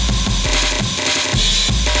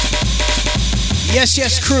Yes,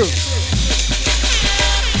 yes, crew.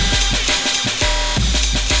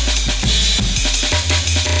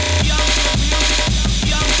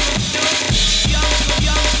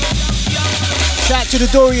 Shout to the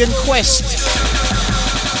Dorian Quest.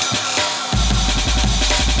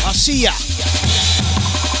 I'll see ya.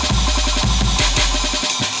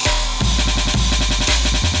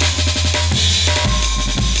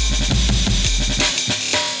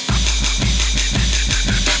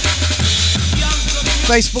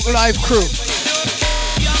 Facebook Live crew.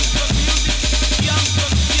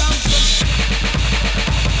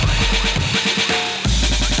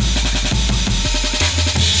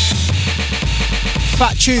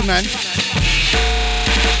 Fat tune, man.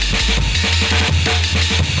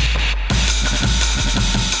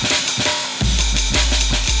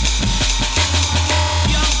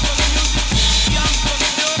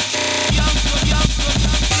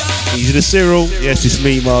 Easy to Cyril. Yes, it's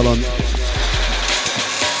me, Marlon.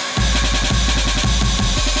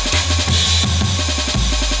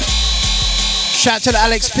 Shout to the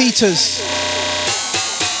Alex Peters.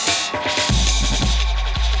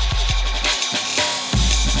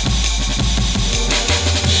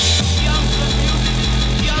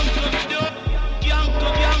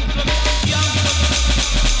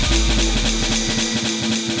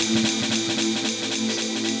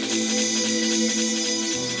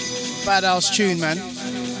 Badass tune, man.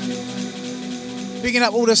 Bigging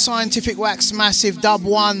up all the Scientific Wax, Massive, Dub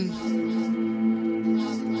One,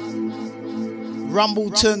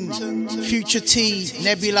 Rumbleton, Future T,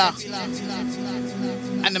 Nebula,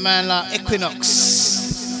 and the man like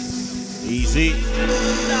Equinox. Easy.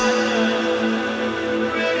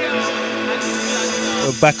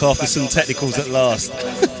 We're back after some technicals at last.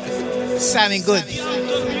 Sounding good.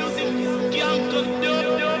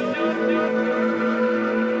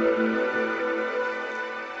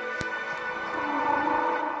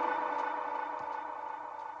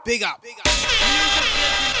 Big up. Big up.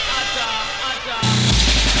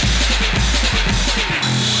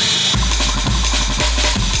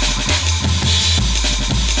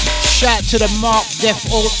 Shout to the Mark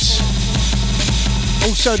Def Alt,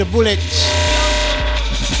 also the Bullet.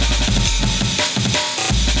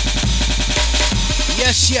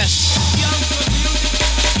 Yes, yes.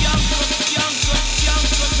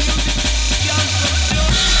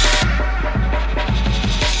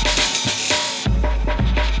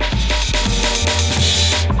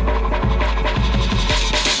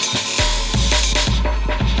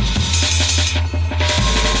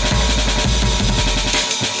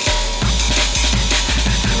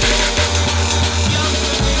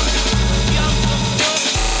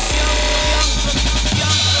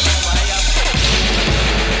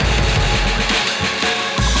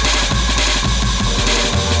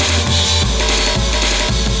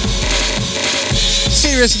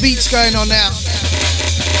 Serious beats going on now.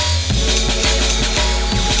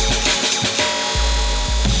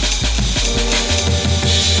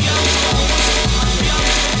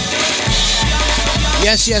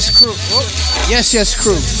 Yes, yes, crew. Oh. Yes, yes,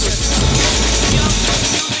 crew.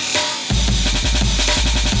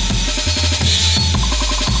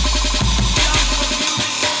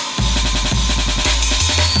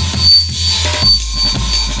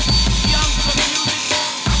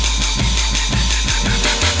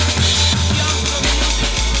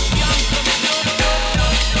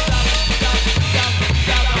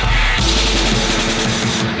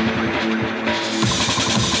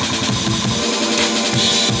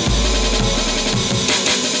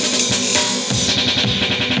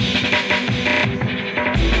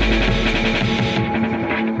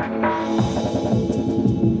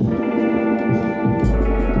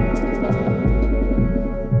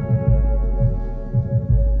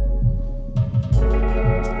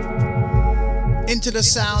 Into the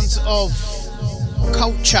sounds of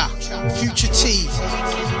Culture, Future T.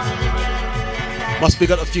 Must be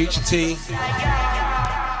got the Future T.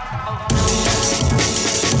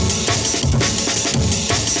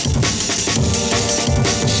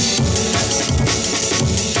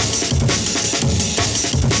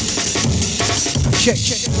 Check,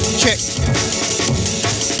 check, check.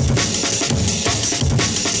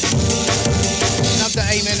 Love the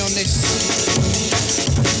amen on this.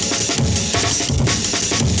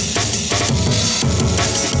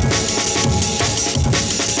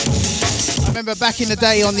 I remember back in the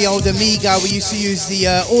day on the old Amiga, we used to use the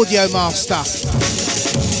Audio Master.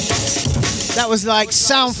 That was like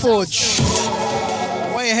Soundforge,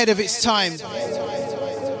 way ahead of its time.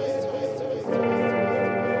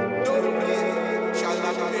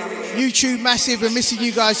 YouTube massive, we're missing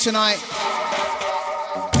you guys tonight.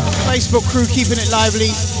 Facebook crew keeping it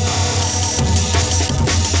lively.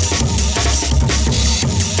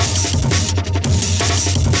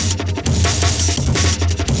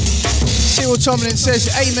 Cyril Tomlin says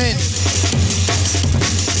amen.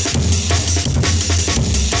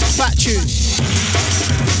 Fat tune.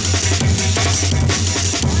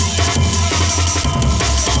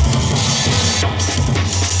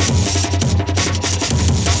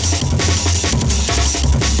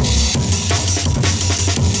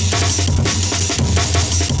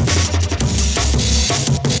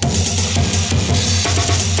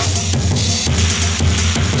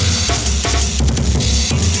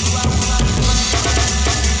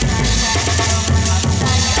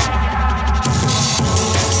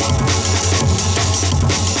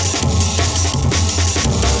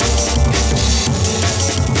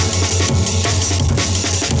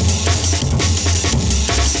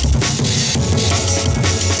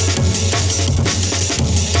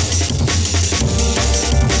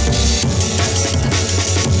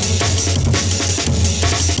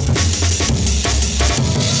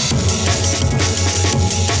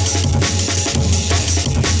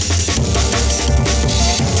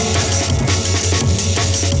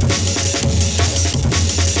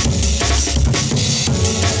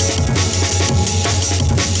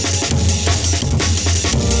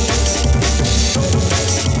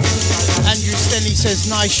 Says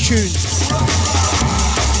nice tune.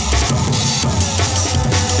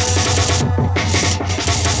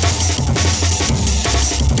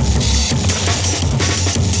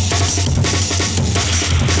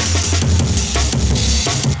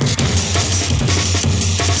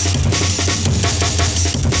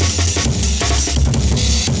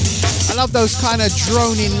 I love those kind of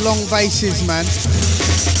droning long basses, man.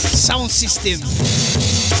 Sound system.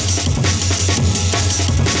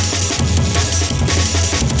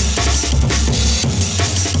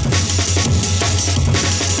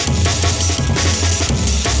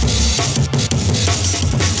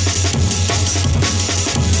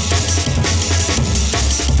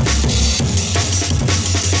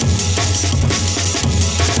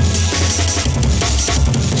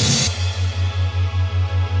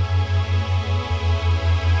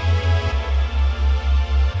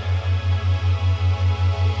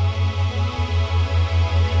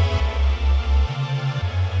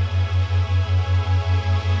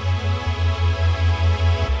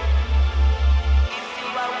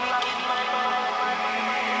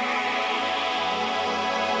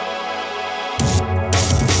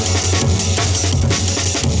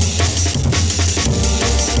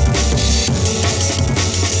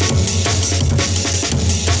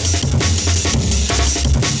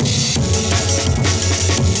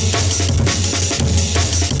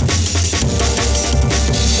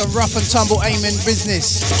 Rough and tumble aiming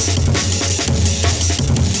business.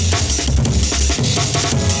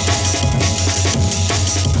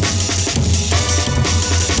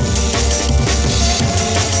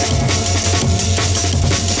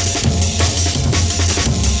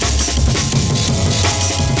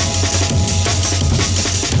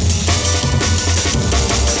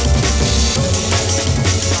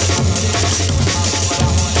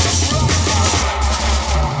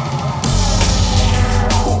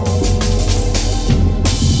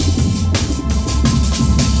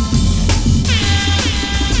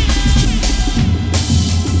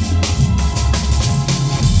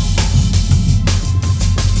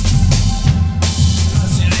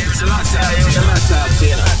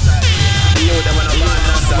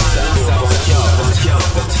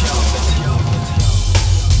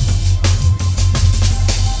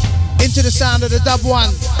 Into the sound of the dub one.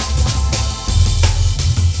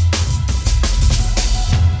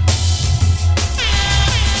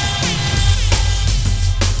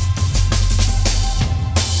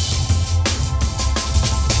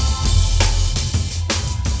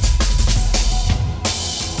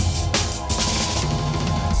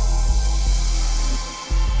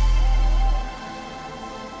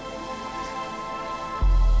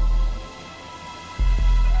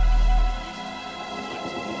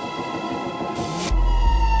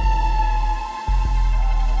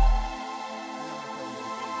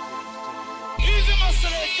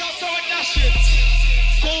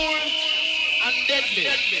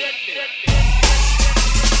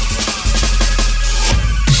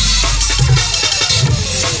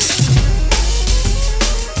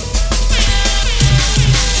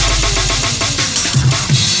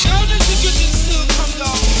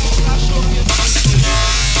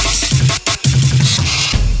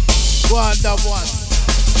 Dub one.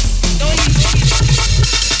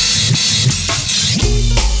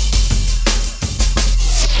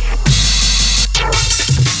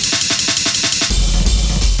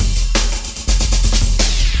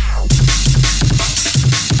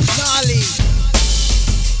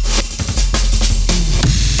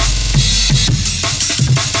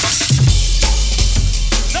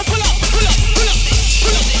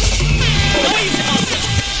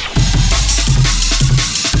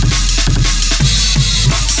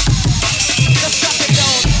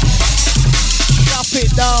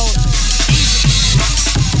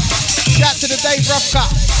 Dave Ruffka.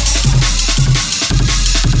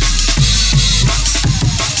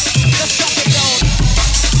 Let's drop it down.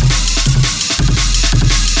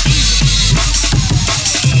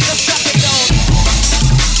 Let's drop it down.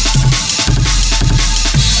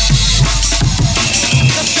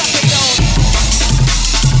 Let's drop it down.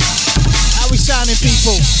 How we sounding,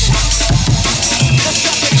 people? Let's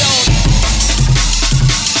drop it down.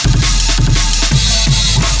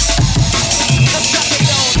 Let's drop it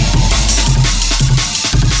down.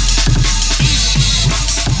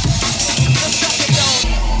 Let's drop it down.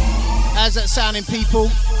 How's that sounding, people?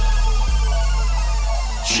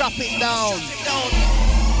 Chop it down. Down.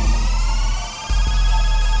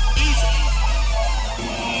 Easy.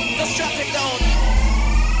 Let's drop it down.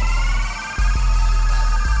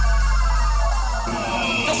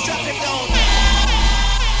 Let's drop it down.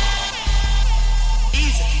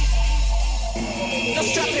 Easy. Let's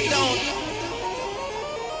drop it down.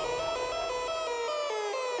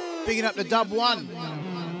 Bigging up the dub one.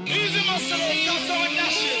 Easy muscle, that's how it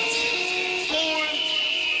dashes. Cool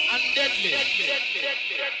and deadly.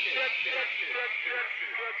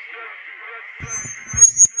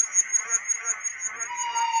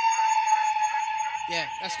 Yeah,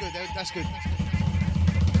 that's good. That's good.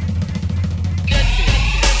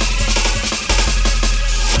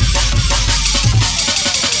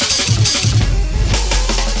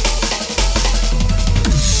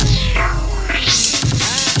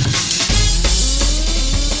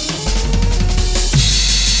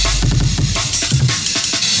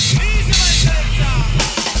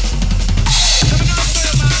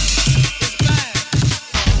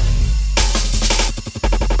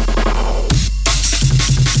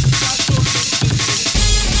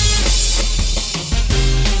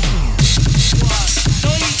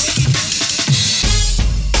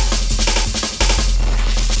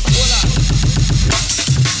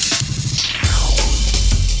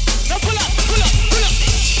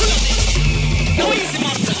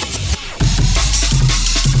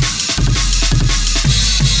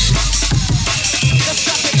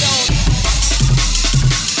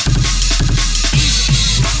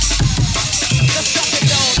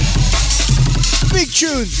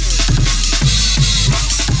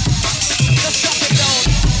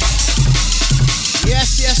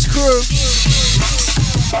 Yes, crew.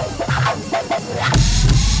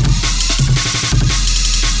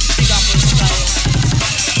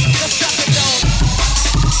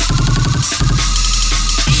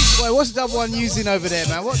 Boy, what's Dub One using over there,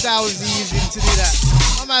 man? What dial is he using to do that?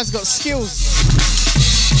 My man's got skills.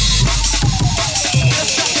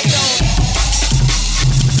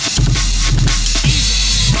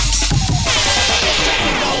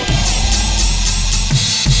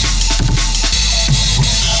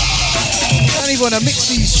 I don't even want to mix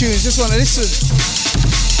these tunes, just want to listen.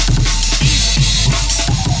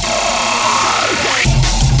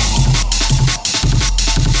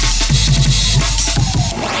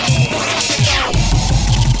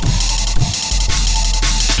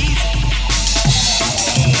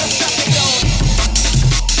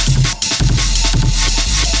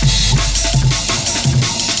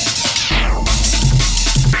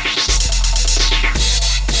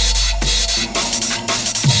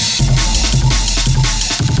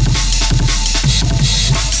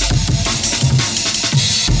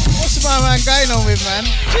 Going on with, man?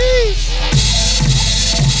 Jeez.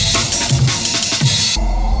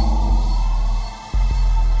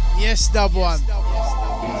 Yes, Dub One.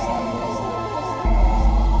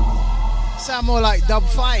 Sound more like Dub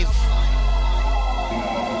 5.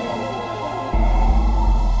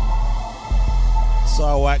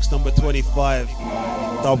 Sarwax number 25.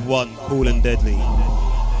 Dub 1, Cool and Deadly.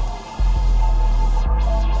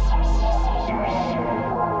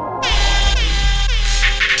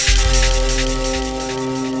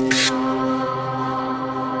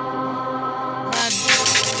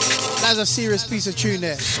 That's a serious piece of tune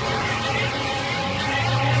there.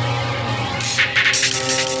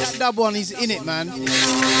 That Dub One, he's in it, man.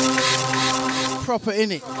 Proper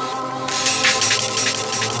in it.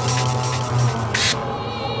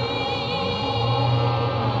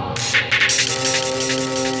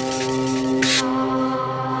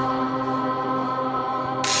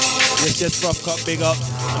 Yes, just rough cut, big up.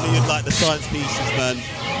 I knew you'd like the science pieces, man.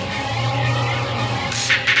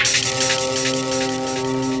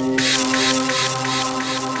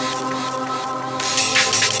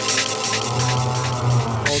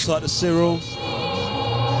 Hold tight to Cyril.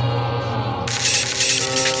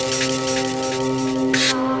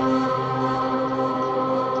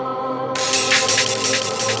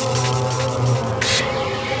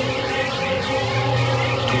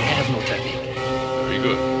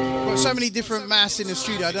 different mass in the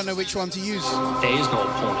studio. I don't know which one to use. There is no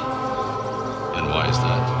opponent. And why is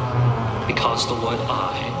that? Because the word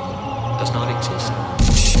I does not exist.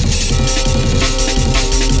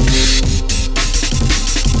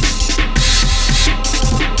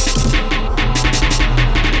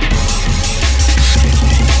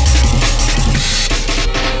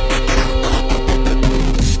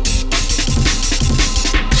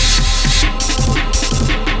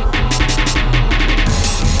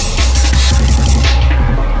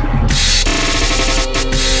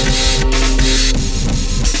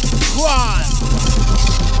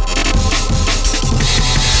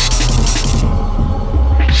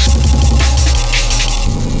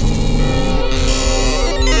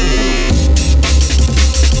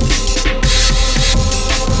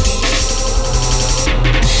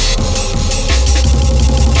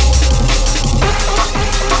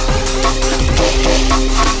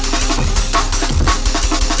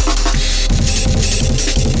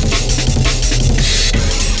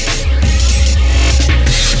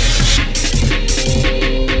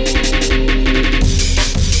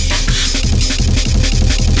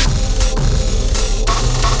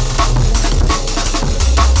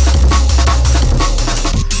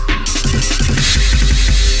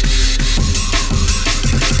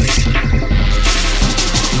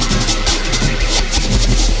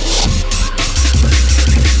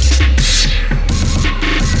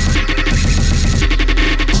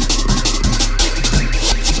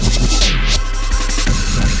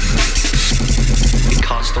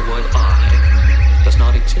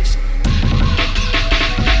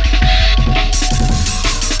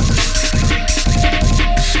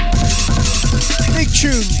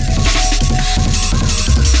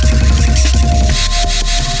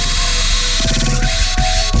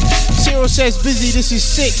 Says busy, this is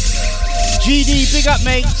sick. GD, big up,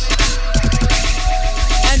 mate.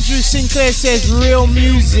 Andrew Sinclair says real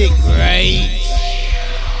music, great.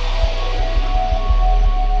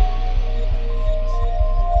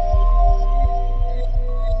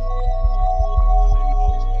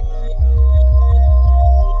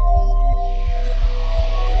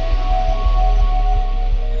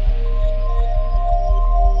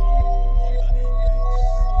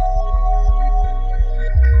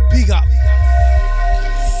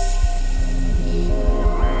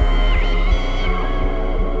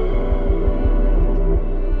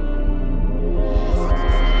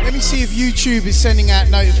 YouTube is sending out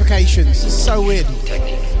notifications. It's so weird.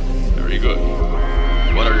 Very good.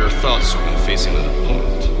 What are your thoughts when facing an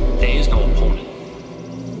opponent? There is no opponent.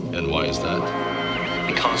 And why is that?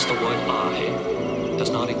 Because the word I does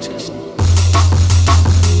not exist.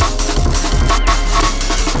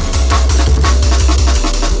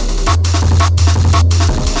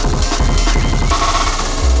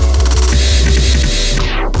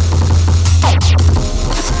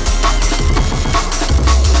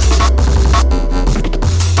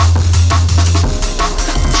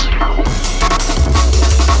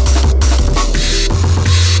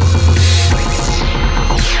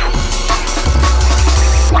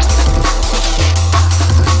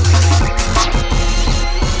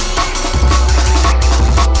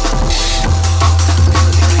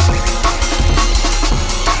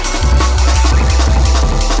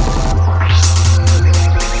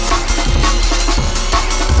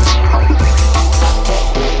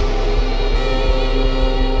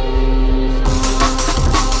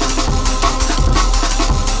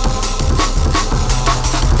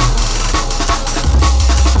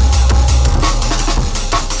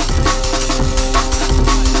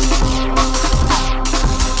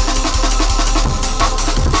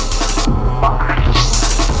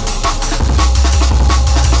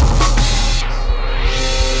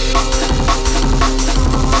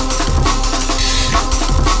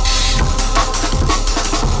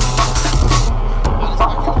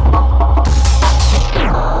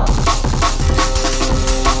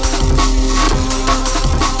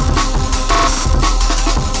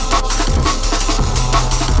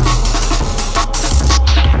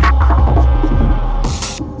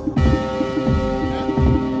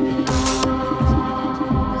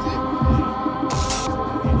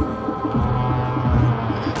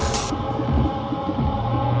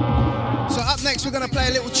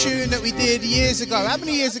 Ago. How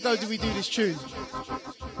many years ago did we do this tune?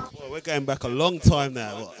 Well, we're going back a long time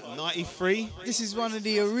now. What, 93? This is one of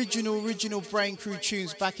the original Brain Crew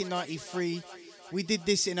tunes back in 93. We did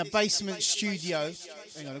this in a basement studio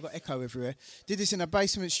Hang on, I've got echo everywhere. Did this in a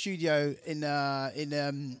basement studio in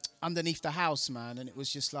underneath the house, man, and it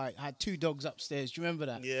was just like I had 2 dogs upstairs. Do you remember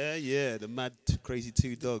that? Yeah, the mad, crazy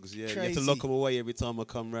 2 dogs. Yeah, you have to Crazy. lock them away every time I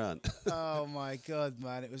come round. Oh my god,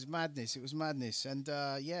 man, it was madness. And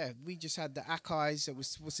yeah, we just had the Akai's. It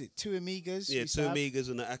was it 2 Amigas? Yeah, we 2 have? Amigas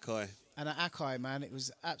and an Akai. And an Akai, man. It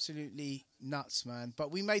was absolutely nuts, man.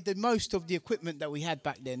 But we made the most of the equipment that we had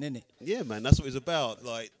back then, innit? Yeah, man, that's what it's about.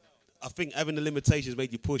 Like, I think having the limitations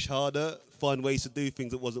made you push harder, find ways to do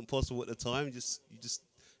things that wasn't possible at the time. You just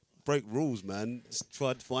break rules, man. Just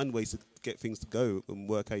try to find ways to get things to go and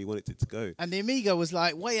work how you wanted it to go. And the Amiga was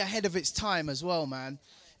like way ahead of its time as well, man.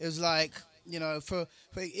 It was like, you know, it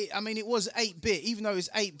was 8-bit, even though it was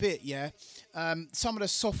 8-bit, yeah. Some of the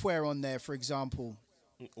software on there, for example.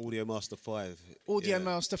 Audio Master 5. Audio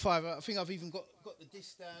Master 5. I think I've even got the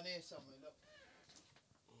disc down here somewhere. Look.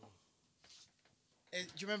 Do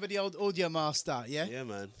you remember the old Audio Master? Yeah. Yeah,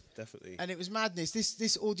 man, definitely. And it was madness.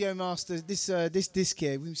 This Audio Master, this disc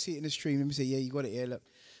here. We can see it in the stream. Let me see. Yeah, you got it here. Look,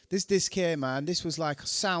 this disc here, man. This was like a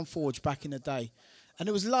Soundforge back in the day, and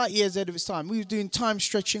it was light years ahead of its time. We were doing time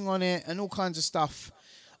stretching on it and all kinds of stuff.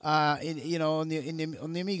 On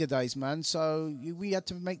the Amiga days, man. So we had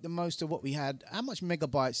to make the most of what we had. How much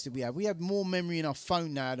megabytes did we have? We had more memory in our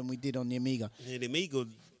phone now than we did on the Amiga. Yeah, the Amiga,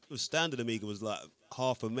 the standard Amiga was like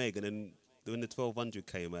half a meg, and then when the 1200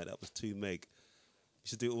 came out, that was 2 meg. You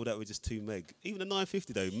should do all that with just 2 meg. Even the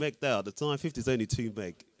 950 though, megged out. The 950 is only 2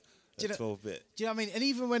 meg. At 12-bit. Do you know what I mean? And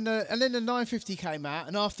even when then the 950 came out,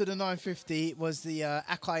 and after the 950 it was the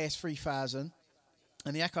Akai S3000,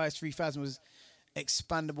 and the Akai S3000 was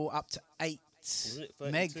expandable up to 8 Wasn't it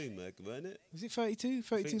 32 meg, wasn't it? Was it 32?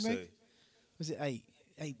 32 meg? So. Was it 8?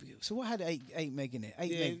 8. So what had 8 meg in it?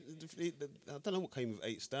 8 meg. I don't know what came with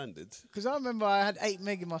 8 standard. Because I remember I had 8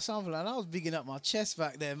 meg in my sample, and I was bigging up my chest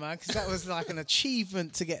back there, man, because that was like an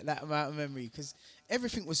achievement to get that amount of memory, because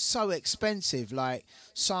everything was so expensive. Like,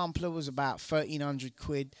 sampler was about 1,300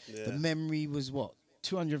 quid. Yeah. The memory was, what,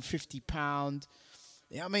 £250?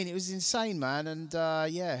 Yeah, I mean, it was insane, man. And,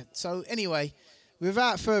 yeah. So, anyway,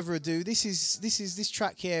 without further ado, this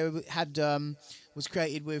track here had was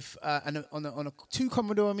created with on 2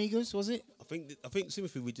 Commodore Amigas, was it? I think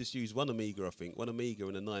Symphony we just used one Amiga. I think one Amiga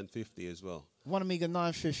and a 950 as well. One Amiga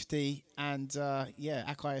 950 and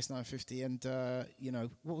Akai S950 and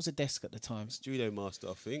what was the desk at the time? Studio Master,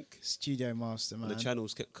 I think. Studio Master, man. And the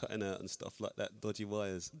channels kept cutting out and stuff like that, dodgy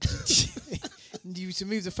wires. You used to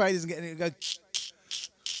move the faders and get it to go.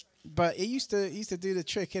 But it used to do the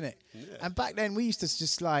trick, innit? Yeah. And back then we used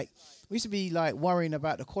to be like worrying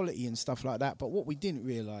about the quality and stuff like that. But what we didn't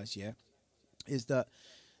realise, is that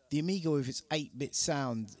the Amiga with its 8-bit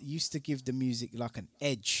sound used to give the music like an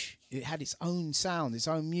edge. It had its own sound, its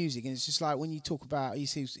own music, and it's just like when you talk about, you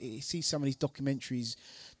see some of these documentaries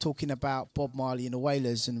talking about Bob Marley and the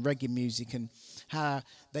Wailers and reggae music and how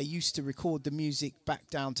they used to record the music back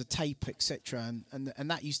down to tape, etc. And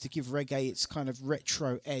that used to give reggae its kind of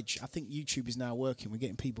retro edge. I think YouTube is now working. We're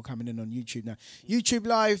getting people coming in on YouTube now. YouTube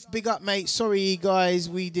Live, big up, mate. Sorry, guys,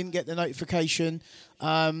 we didn't get the notification.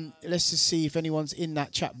 Let's just see if anyone's in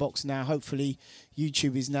that chat box now. Hopefully,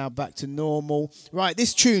 YouTube is now back to normal. Right,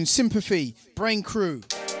 this tune, Sympathy, Brain Crew.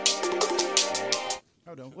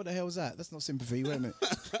 Hold on, what the hell was that? That's not Sympathy. Wait a minute.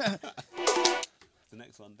 The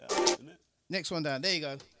next one down, isn't it? Next one down. There you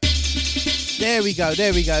go. There we go.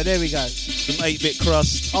 Some 8-bit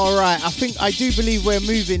crust. All right, I do believe we're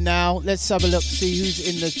moving now. Let's have a look, see who's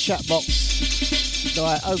in the chat box. All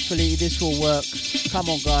right, hopefully this will work. Come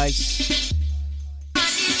on, guys.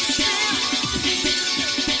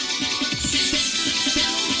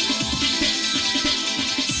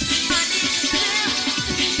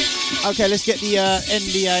 Okay, let's get the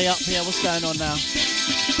NDA up here. What's going on now?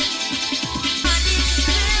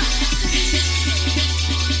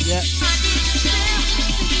 Yeah.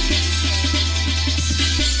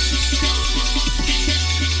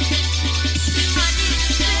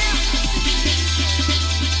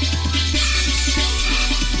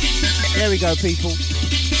 There we go, people.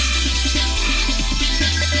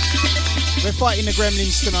 We're fighting the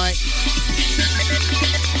gremlins tonight.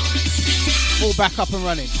 All back up and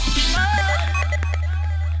running.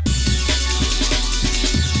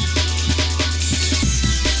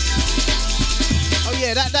 Oh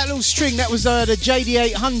yeah, that little string, that was the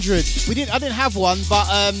JD800. I didn't have one, but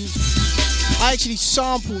I actually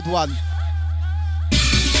sampled one.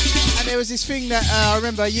 And there was this thing that I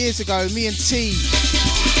remember years ago, me and T,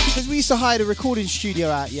 because we used to hire the recording studio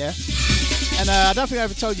out, yeah. And I don't think I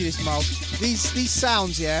ever told you this, Mal. These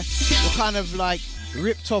sounds, yeah, were kind of like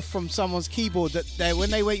ripped off from someone's keyboard. That what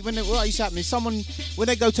used to happen is someone, when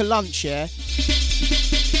they go to lunch, yeah,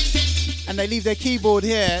 and they leave their keyboard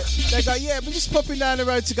here, they go, yeah, we're just popping down the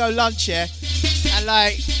road to go lunch, yeah? And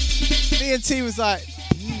like, me and T was like,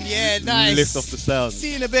 yeah, nice. Lift off the sound.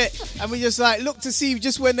 See you in a bit. And we just like look to see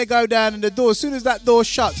just when they go down in the door. As soon as that door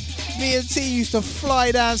shuts, me and T used to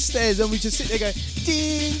fly downstairs and we just sit there going,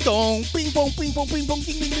 ding dong, bing bong, bing bong, bing bong,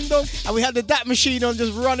 ding ding ding dong. And we had the DAT machine on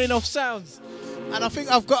just running off sounds. And I think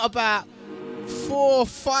I've got about 4 or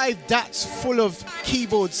 5 DATs full of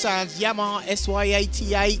keyboard sounds, Yamaha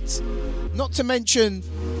SY88. Not to mention,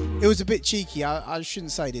 it was a bit cheeky, I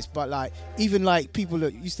shouldn't say this, but like even like people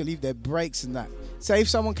that used to leave their brakes and that. So if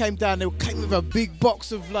someone came down, they came with a big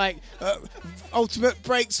box of like ultimate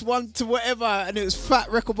brakes, one to whatever, and it was fat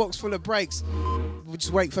record box full of brakes. We'd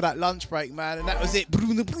just wait for that lunch break, man, and that was it.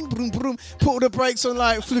 Broom, broom, broom, broom. Put all the brakes on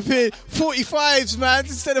like flipping 45s, man,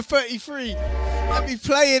 instead of 33. I'd be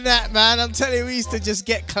playing that, man. I'm telling you, we used to just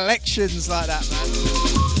get collections like that, man.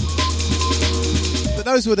 But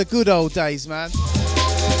those were the good old days, man.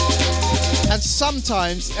 And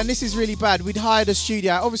sometimes, and this is really bad, we'd hire the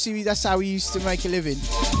studio. Obviously, that's how we used to make a living,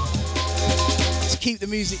 to keep the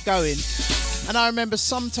music going. And I remember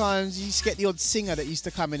sometimes you used to get the odd singer that used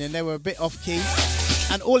to come in and they were a bit off key.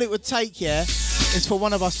 And all it would take, yeah, is for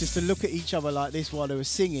one of us just to look at each other like this while they were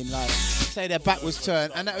singing, like, say their back was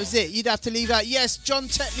turned, and that was it. You'd have to leave out, yes, John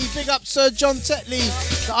Tetley, big up Sir John Tetley,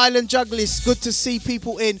 the Island Jugglist, good to see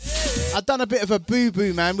people in. I've done a bit of a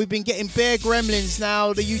boo-boo, man. We've been getting bare gremlins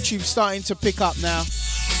now, the YouTube's starting to pick up now.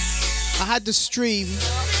 I had the stream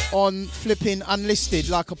on flipping unlisted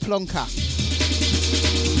like a plonker.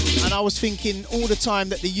 And I was thinking all the time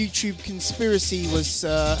that the YouTube conspiracy was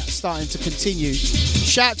starting to continue.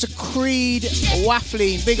 Shout out to Creed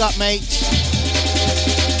Waffling, big up, mate.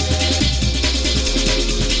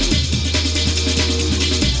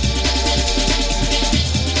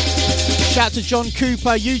 Shout out to John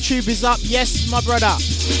Cooper, YouTube is up, yes, my brother.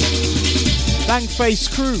 Bangface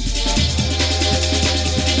crew.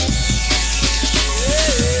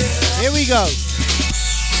 Here we go.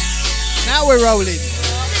 Now we're rolling.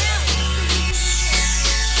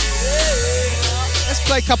 Let's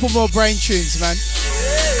play a couple more brain tunes, man.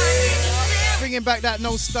 Bringing back that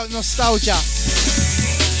nostalgia.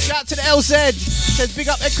 Shout out to the LZ. Says big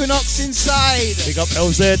up Equinox inside. Big up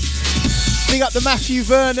LZ. Big up the Matthew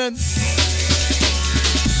Vernon.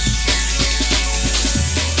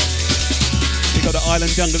 Big up the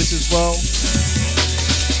Island Junglist as well.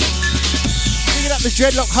 Big up the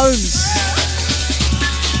Dreadlock Holmes.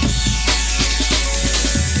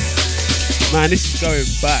 Man, this is going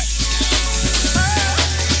back.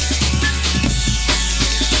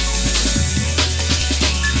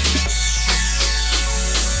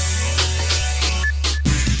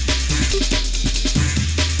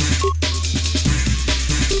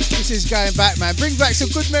 Is going back, man. Bring back some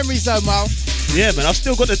good memories though, Mal. Yeah, man, I've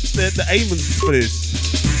still got the Amon for this.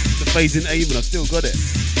 The phasing Amon, I've still got it.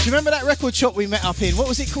 Do you remember that record shop we met up in? What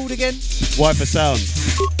was it called again? Why for Sound.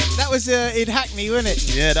 That was in Hackney, wasn't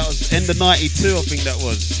it? Yeah, that was end of 92, I think that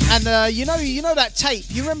was. And you know that tape.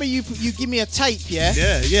 You remember you give me a tape, yeah?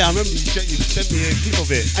 Yeah, I remember you sent me a clip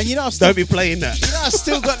of it. And you know, don't be playing that. You know, I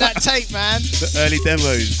still got that tape, man. The early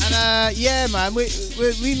demos. And yeah, man,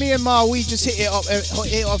 me and Mar, we just hit it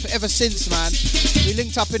off ever since, man. We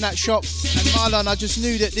linked up in that shop, and Marlon, I just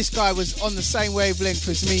knew that this guy was on the same wavelength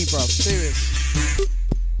as me, bro. Serious.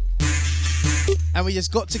 And we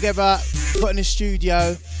just got together, got in the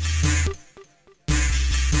studio,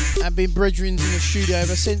 and been brethrens in the studio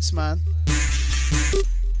ever since, man.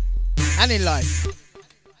 And in life.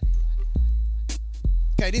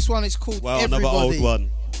 Okay, this one is called Everybody. Another old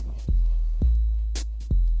one.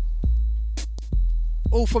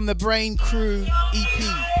 All from the Brain Crew EP.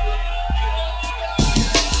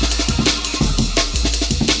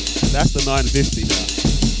 That's the 950 now.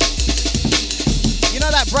 You know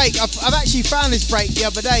that break? I've actually found this break the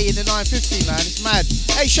other day in the 950, man. It's mad.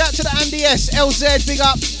 Hey, shout out to the Andy S, LZ, big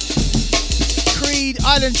up. Creed,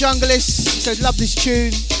 Island Junglist, said love this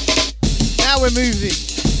tune. Now we're moving.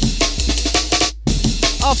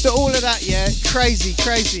 After all of that, yeah, crazy. It's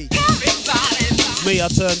me, I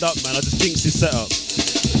turned up, man. I just jinxed this setup.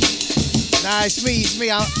 Nah, it's me.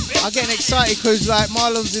 I'm getting excited because like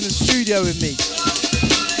Marlon's in the studio with me.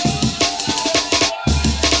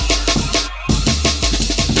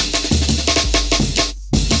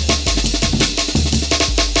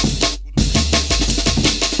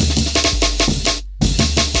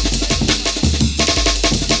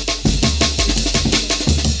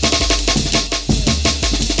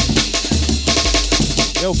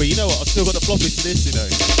 Yo, but you know what? I've still got the floppies to this, you know.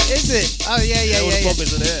 Is it? Oh yeah, All the yeah.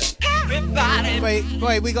 floppies are there.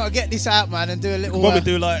 Wait, we gotta get this out, man, and do a little. Probably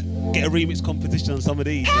do like get a remix competition on some of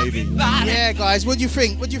these, maybe. Yeah, guys, what do you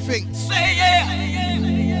think? What do you think? Say yeah.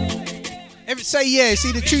 Say yeah.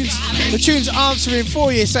 See the tune's answering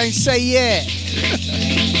for you, saying say yeah.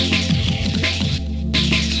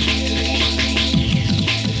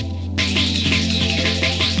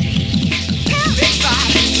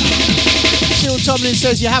 Phil Tomlin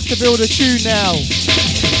says you have to build a tune now.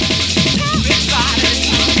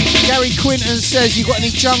 Gary Quinton says you got any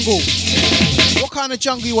jungle? What kind of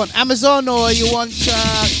jungle you want? Amazon or you want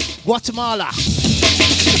Guatemala?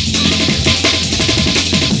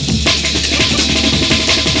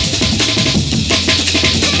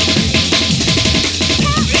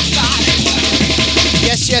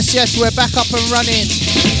 Yes, we're back up and running.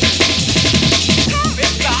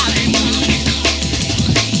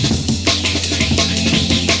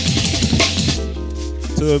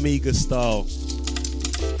 To Amiga style.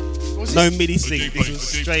 No MIDI sync. This was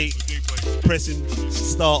straight pressing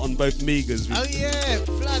start on both Amigas. Oh yeah,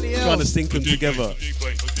 bloody hell. Trying to sync them together.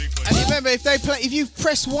 And remember, if you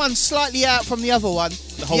press one slightly out from the other one,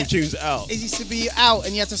 The whole tune's out. it used to be out,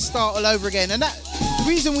 and you had to start all over again. And the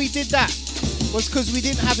reason we did that was because we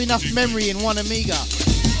didn't have enough memory in one Amiga.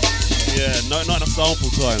 Yeah, not enough sample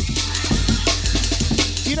time.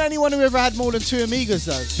 Do you know anyone who ever had more than 2 Amigas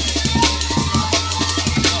though?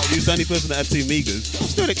 He was the only person that had 2 Amigas. It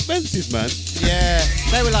was still expensive, man. Yeah,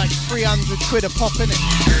 they were like 300 quid a pop, innit?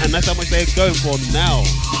 And that's how much they're going for now.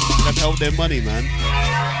 That's helped their money, man.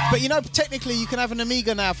 But you know, technically you can have an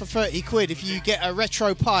Amiga now for 30 quid if you get a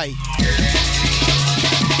Retro Pi.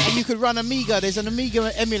 And you could run Amiga. There's an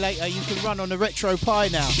Amiga emulator you can run on the Retro Pi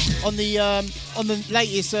now. On the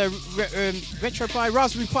latest Retro Pi,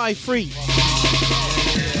 Raspberry Pi 3.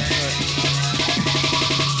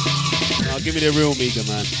 Give me the real Amiga,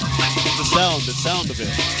 man. The sound of it.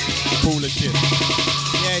 Cool as shit.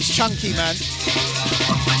 Yeah, it's chunky, man.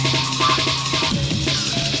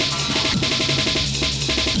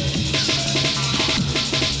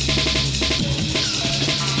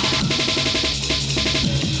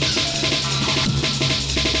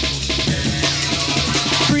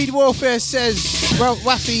 Creed Warfare says, well,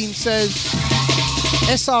 Waffine says,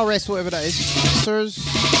 SRS, whatever that is, sirs,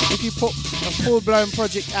 if you put a full-blown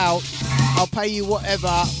project out, I'll pay you whatever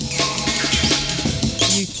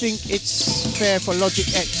you think it's fair for Logic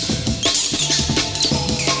X.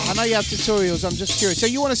 I know you have tutorials, I'm just curious. So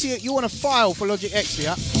you want to see it, you want a file for Logic X,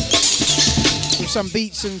 yeah? With some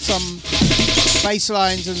beats and some bass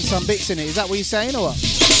lines and some bits in it. Is that what you're saying or what?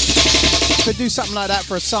 Could do something like that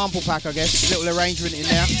for a sample pack, I guess. Little arrangement in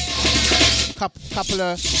there. Couple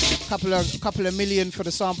of million for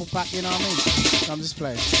the sample pack, you know what I mean? I'm just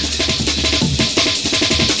playing.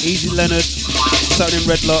 Easy Leonard, Saturday in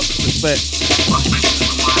Redlock, respect.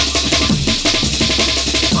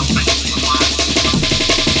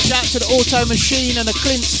 Shout to the Auto Machine and the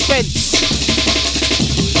Clint Spence.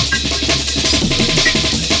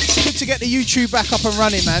 Good to get the YouTube back up and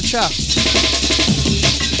running, man. Ciao.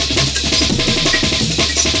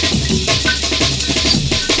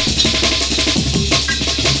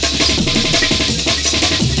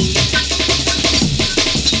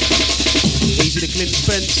 Easy to Clint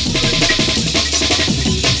Spence.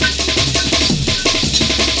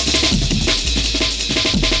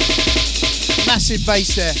 Massive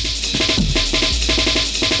bass there.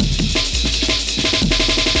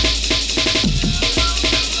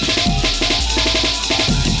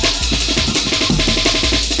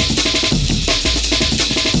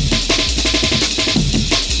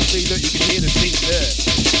 See, look, you can hear the sync there.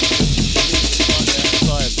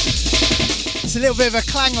 It's a little bit of a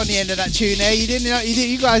clang on the end of that tune there. You didn't know? Did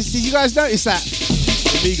you guys notice that?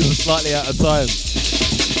 The Amigas are slightly out of time.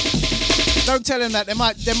 Don't tell them that.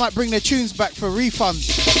 They might bring their tunes back for a refund.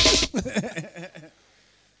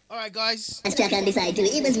 All right, guys. Let's check on this side too.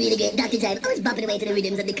 It was really good. Dr. Time, I was bumping away to the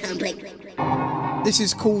rhythms of the complex. This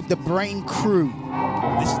is called The Brain Crew.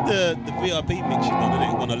 This is the VIP mix you done,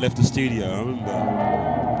 innit? When I left the studio, I remember.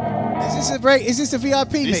 Is this a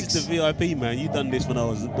VIP mix? This is the VIP, man. You done this when I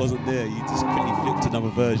wasn't there. You just quickly flipped another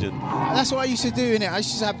version. That's what I used to do, innit? I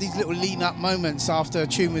used to have these little lean-up moments after a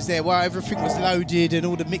tune was there, where everything was loaded and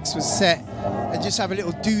all the mix was set, and just have a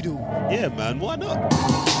little doodle. Yeah, man. Why not?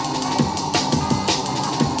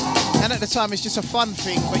 And at the time, it's just a fun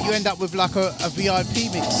thing, but you end up with like a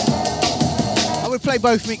VIP mix. I would play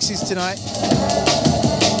both mixes tonight.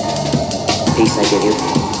 Peace I give you.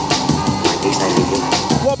 My peace I leave you.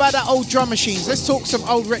 What about that old drum machines? Let's talk some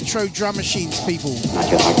old retro drum machines, people. Not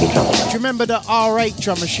your heartbeat trouble. Do you remember the R8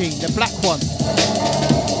 drum machine, the black one?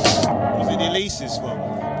 the Elises from?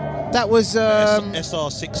 That was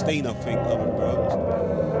SR16, I think. I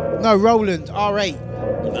remember. no Roland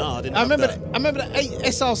R8. No, I didn't. I remember. That. I remember the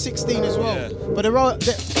SR16 as well. Yeah. But the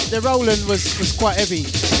Roland was quite heavy.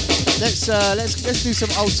 Let's do some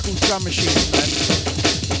old school drum machines, man.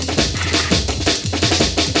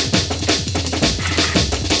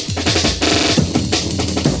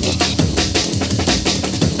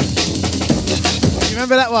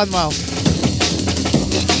 Remember that one, Mal?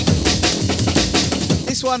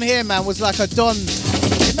 This one here, man, was like a Don.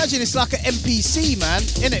 Imagine it's like an MPC, man,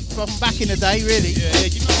 innit? From back in the day, really. Yeah,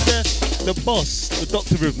 you know the Boss, the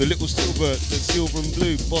Dr. Rhythm, the little silver and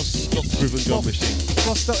blue Boss Dr. Rhythm drum machine.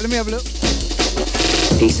 Boss, let me have a look.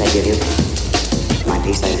 Peace I give you, my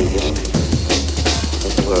peace I leave you.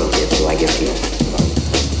 What the world gives do I give to you.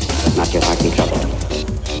 Let not your heart be troubled.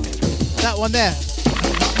 That one there.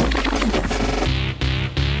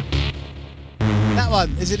 That one,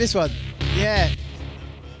 is it this one? Yeah.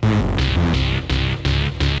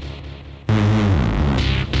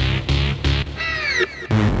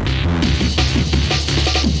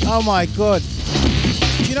 Oh my God.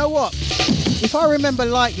 Do you know what? If I remember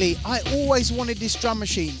lightly, I always wanted this drum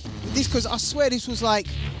machine. This, because I swear this was like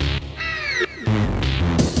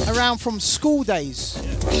around from school days.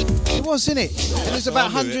 It was, innit? It was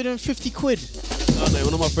about 150 quid. Oh, no,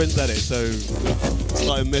 one of my friends had it, so I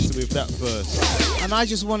started messing with that first. And I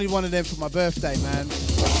just wanted one of them for my birthday, man.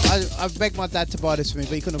 I begged my dad to buy this for me,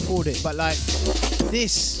 but he couldn't afford it. But like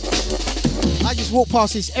this, I just walked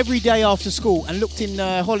past this every day after school and looked in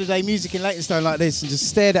Holiday Music in Leytonstone like this and just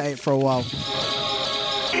stared at it for a while.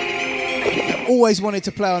 Always wanted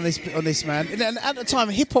to play on this, man. And at the time,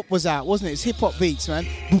 hip hop was out, wasn't it? It's hip hop beats, man.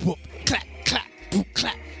 Boop boop, clap clap, boop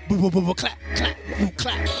clap, boop boop boop, clap clap, boop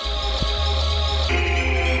clap.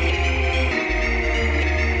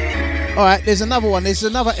 All right, there's another one. There's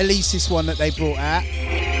another Elisis one that they brought out.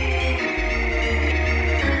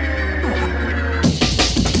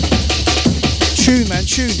 Tune, man,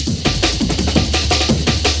 tune.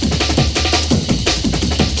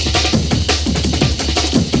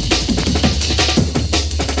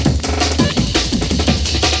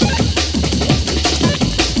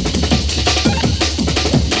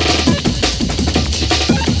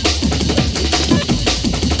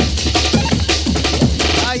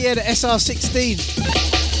 Yeah, the SR16.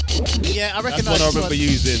 Yeah, I recognise. That's what I remember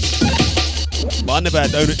using. But I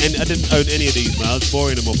didn't own any of these, man. I was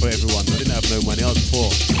borrowing them off for everyone. I didn't have no money. I was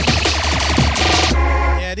poor.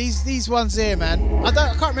 Yeah, these ones here, man. I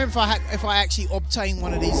can't remember if I actually obtained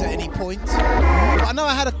one of these at any point. But I know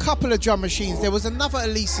I had a couple of drum machines. There was another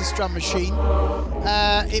Elisis drum machine.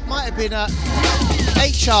 It might have been a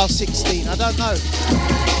HR16. I don't know.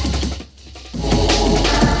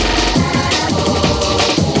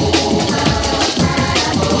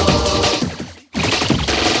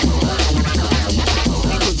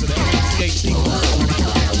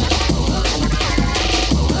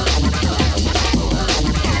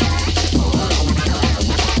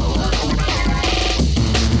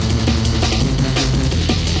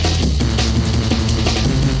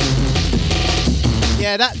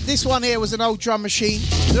 Yeah, this one here was an old drum machine.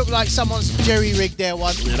 It looked like someone's jerry rigged their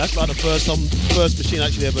one. Yeah, that's like the first machine I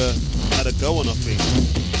actually ever had a go on, I think.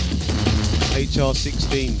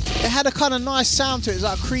 HR16. It had a kind of nice sound to it. It was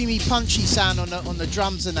like a creamy, punchy sound on the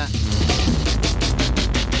drums and that.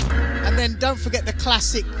 And then don't forget the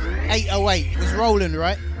classic 808. It was Roland,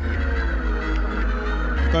 right?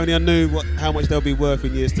 If only I knew how much they'll be worth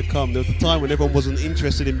in years to come. There was a time when everyone wasn't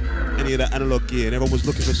interested in any of that analog gear and everyone was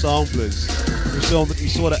looking for samplers. You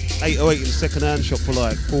saw that 808 in the second-hand shop for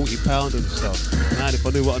like £40 and stuff. Man, if I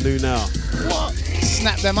knew what I knew now. What?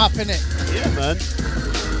 Snap them up, innit? Yeah, man.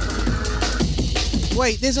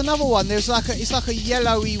 Wait, there's another one. It's like a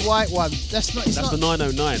yellowy white one. That's the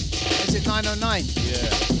 909. Is it 909? Yeah.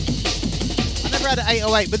 I never had an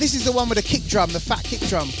 808, but this is the one with the kick drum, the fat kick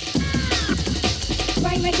drum.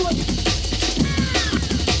 Bang record.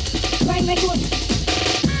 Bang record.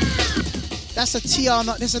 That's a TR.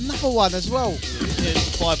 There's another one as well. Yeah,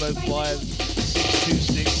 505,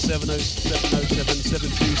 626, 707,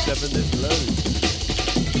 727. There's loads.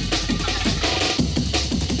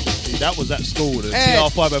 See, that was at school. The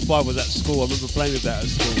TR505 was at school. I remember playing with that at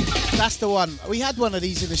school. That's the one. We had one of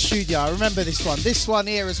these in the studio. I remember this one. This one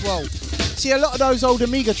here as well. See, a lot of those old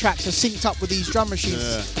Amiga tracks are synced up with these drum machines.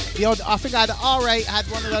 Yeah. I think I had an R8, had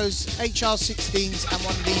one of those HR16s and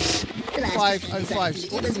one of these 505s.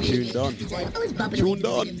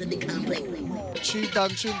 Tuned on.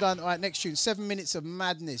 Tuned on. All right, next tune. 7 minutes of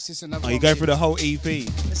madness. This is another one. You go through the whole EP.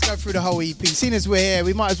 Let's go through the whole EP. Seeing as we're here,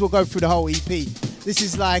 we might as well go through the whole EP. This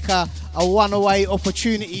is like a one-away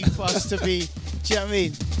opportunity for us to be. Do you know what I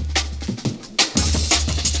mean?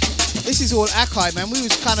 This is all Akai, man. We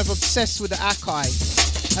was kind of obsessed with the Akai.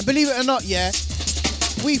 And believe it or not, yeah,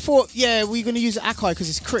 we thought, yeah, we're going to use the Akai because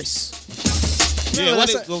it's Chris. Yeah, well,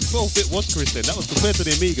 12-bit was Chris then. That was compared to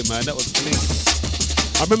the Amiga, man. That was clean.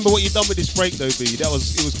 I remember what you done with this break though, B. It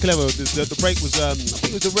was clever. The break was, I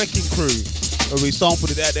think it was the Wrecking Crew, where we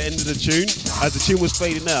sampled it at the end of the tune. As the tune was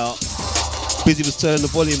fading out, Busy was turning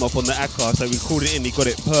the volume up on the Akai, so we called it in. He got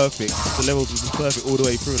it perfect. The levels was just perfect all the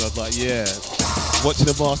way through. And I was like, yeah, watching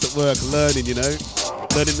the master at work, learning,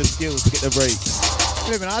 learning the skills to get the breaks.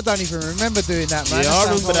 Flippin', I don't even remember doing that, man. Yeah, I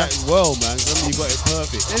remember that well, man. I remember you got it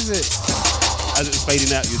perfect. Is it? As it was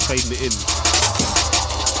fading out, you was fading it in.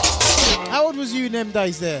 How old was you in them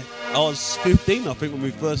days there? I was 15, I think, when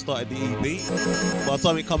we first started the EP. By the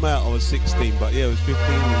time it come out, I was 16. But yeah, it was 15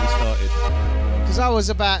 when we started. Because I was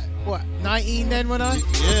about, 19 then when I?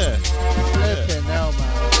 Yeah. Flippin' hell, man.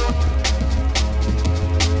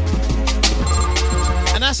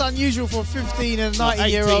 And that's unusual for a 15 and a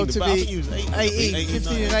 19-year-old to be 18,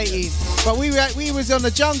 15 and 18. But we was on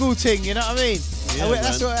the jungle thing, you know what I mean? Yeah,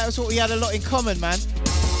 that's what we had a lot in common, man.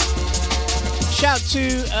 Shout to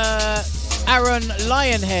Aaron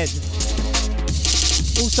Lionhead.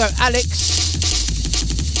 Also Alex,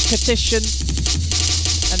 Petition,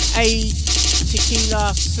 and A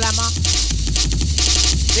Tequila Slammer.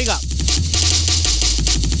 Big up.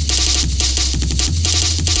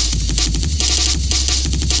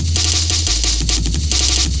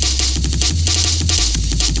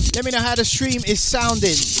 Let me know how the stream is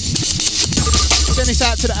sounding. Send this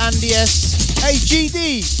out to the Andy S. Hey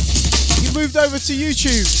GD, you moved over to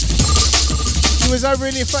YouTube. You was over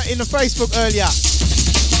in the Facebook earlier.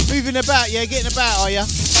 Moving about, yeah, getting about, are ya?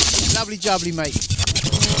 Lovely jubbly, mate.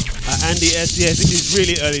 Andy S, yes, this is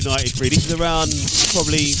really early 93. This is around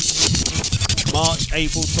probably March,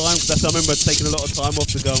 April time. That's I remember taking a lot of time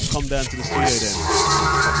off to go and come down to the studio then.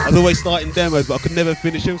 I was always starting demos, but I could never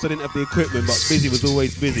finish them, so I didn't have the equipment. But Busy was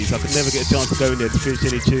always busy, so I could never get a chance to go in there to finish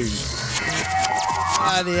any tunes.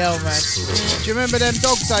 Bloody hell, man. Do you remember them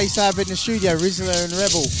dogs I used to have in the studio, Rizzler and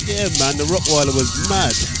Rebel? Yeah, man, the Rottweiler was mad.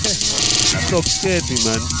 That dog scared me,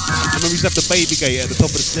 man. I remember we used to have the baby gate at the top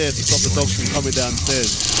of the stairs to stop the dogs from coming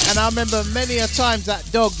downstairs. And I remember many a times that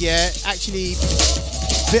dog, yeah, actually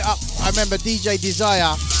bit up. I remember DJ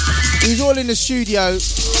Desire. He was all in the studio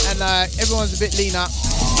and everyone's a bit leaner,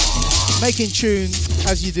 making tune,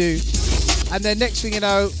 as you do. And then next thing you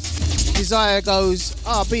know, Desire goes,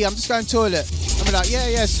 B, I'm just going to the toilet. I'm like,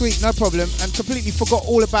 yeah, sweet, no problem. And completely forgot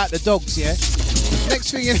all about the dogs, yeah?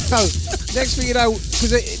 Next thing you know,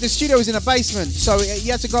 because the studio was in a basement, so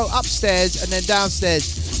you had to go upstairs and then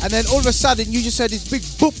downstairs. And then all of a sudden, you just heard this big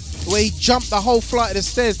boop where he jumped the whole flight of the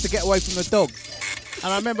stairs to get away from the dog.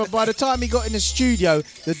 And I remember by the time he got in the studio,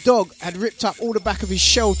 the dog had ripped up all the back of his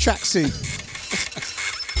shell tracksuit.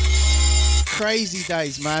 Crazy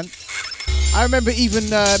days, man. I remember even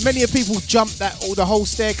many of people jumped the whole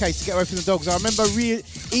staircase to get away from the dogs. I remember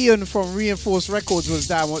Ian from Reinforced Records was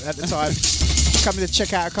down at the time, coming to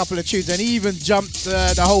check out a couple of tunes, and he even jumped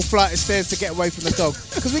the whole flight of stairs to get away from the dog.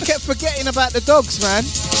 Because we kept forgetting about the dogs, man.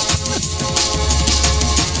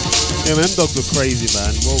 Yeah, man, them dogs were crazy,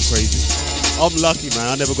 man. Well crazy. I'm lucky,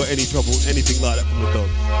 man. I never got any trouble, anything like that from the dog.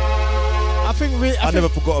 I never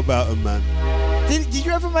forgot about them, man. Did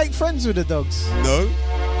you ever make friends with the dogs? No.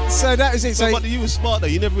 So that was it. So but you were smart though.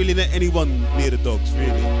 You never really let anyone near the dogs,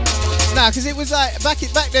 really. Nah, because it was like back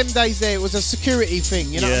them days. There, it was a security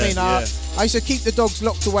thing. You know what I mean? I used to keep the dogs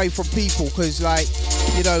locked away from people because, like,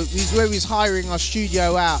 where we was hiring our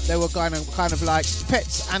studio out, they were kind of like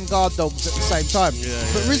pets and guard dogs at the same time.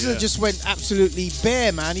 But Rizzler just went absolutely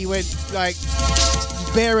bear, man. He went like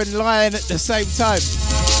bear and lion at the same time.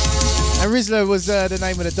 And Rizzler was the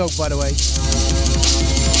name of the dog, by the way.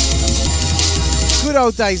 Good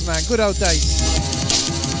old days, man. Good old days.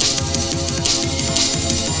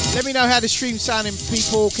 Let me know how the stream's sounding,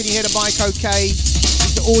 people. Can you hear the mic okay?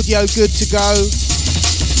 Is the audio good to go?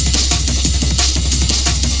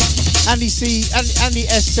 Andy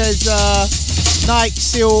S says Nike,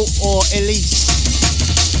 Seal or Elise.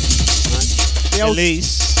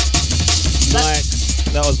 Elise.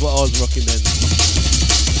 Nike. That was what I was rocking then.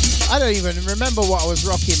 I don't even remember what I was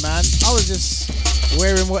rocking, man. I was just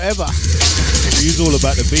wearing whatever. It was all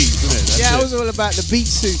about the beats, wasn't it? That's it was all about the beat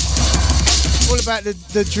suit. All about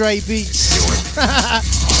the Dre beats.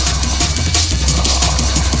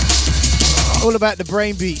 All about the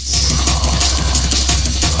brain beats.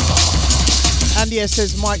 Andy S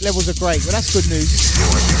says mic levels are great. Well, that's good news.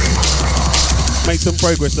 Make some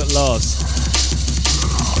progress at last.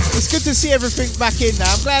 It's good to see everything back in now.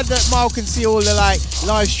 I'm glad that Mal can see all the like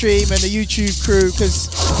live stream and the YouTube crew because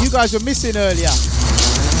you guys were missing earlier.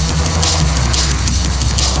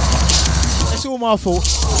 It's all my fault.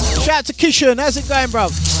 Shout out to Kishan. How's it going, bro?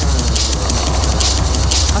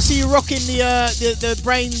 I see you rocking the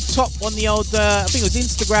brain top on the old, I think it was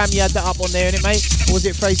Instagram you had that up on there, innit, mate? Or was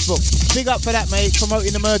it Facebook? Big up for that, mate,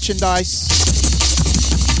 promoting the merchandise.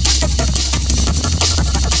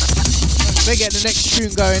 Better get the next tune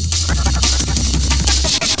going.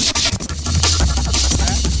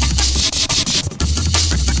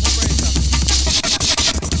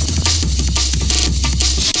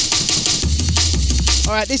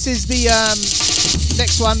 Alright, this is the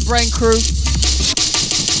next one, Brain Crew.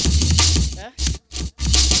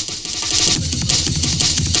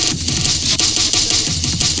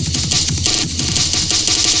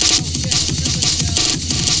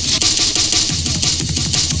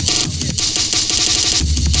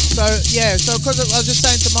 So because I was just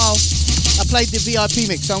saying to Mal, I played the VIP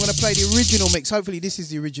mix, so I'm going to play the original mix. Hopefully this is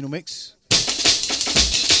the original mix.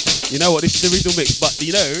 You know what, this is the original mix, but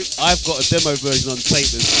you know, I've got a demo version on tape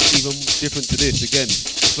that's even different to this again.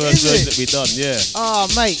 First version that we've done, yeah. Oh,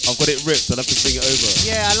 mate. I've got it ripped, I'll have to bring it over.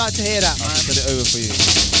 Yeah, I like to hear that, man. I'll send it over for you.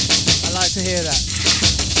 I like to hear that.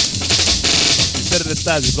 Instead of the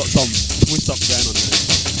stands, we've got some twist up going on there.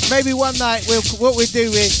 Maybe one night, what we'll do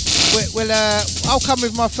is, I'll come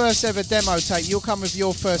with my first ever demo tape. You'll come with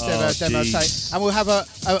your first ever demo tape, and we'll have a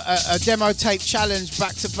demo tape challenge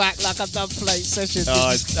back to back, like I've done play sessions.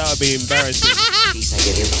 Oh, that would be embarrassing. Peace I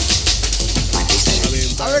give you. My peace I give you.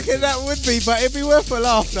 I reckon that would be, but it'd be worth a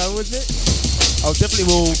laugh, though, wouldn't it? I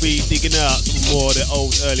definitely will be digging out some more of the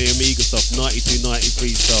old early Amiga stuff, 92,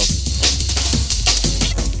 93 stuff.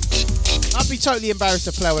 I'd be totally embarrassed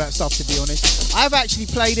to play all that stuff, to be honest. I've actually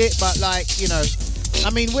played it, but like, you know, I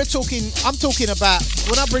mean, I'm talking about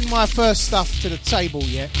when I bring my first stuff to the table,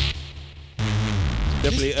 yeah.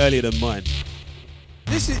 Definitely earlier than mine.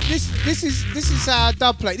 This is our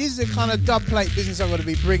dub plate. This is the kind of dub plate business I'm going to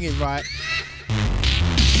be bringing, right?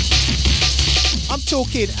 I'm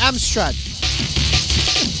talking Amstrad.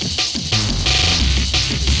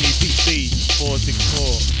 GPC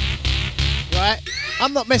 464. Right?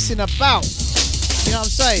 I'm not messing about. You know what I'm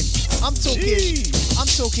saying? I'm talking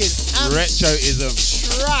Retroism.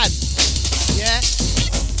 Amstrad. Yeah?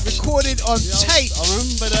 Recorded on tape. I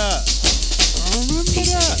remember that.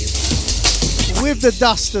 With the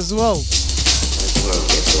dust as well. The world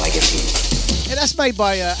gives, so I give to you. Yeah, that's made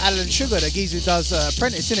by Alan Sugar, the geezer who does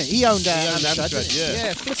Apprentice, innit? He owned Amstrad, Amstrad, didn't he? yeah.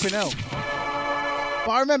 Yeah, flipping hell.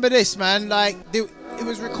 But I remember this, man. Like, it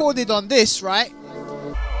was recorded on this, right?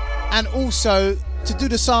 And also, to do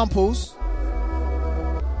the samples,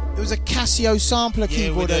 it was a Casio sampler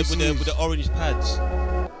keyboard. With the orange pads.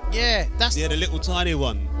 Yeah, that's the little tiny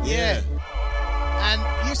one. Yeah. And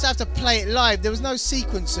you used to have to play it live. There was no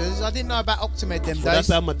sequencers. I didn't know about Octamed them days. That's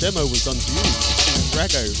how my demo was done to you.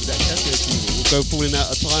 Rago with that Casio keyboard. We'll go falling out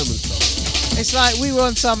of time and stuff. It's like we were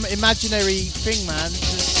on some imaginary thing, man.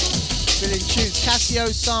 Just filling tunes.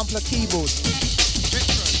 Casio sampler keyboard.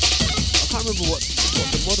 Retro. I can't remember what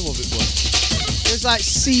the model of it was. It was like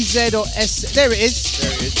CZ or S. There it is.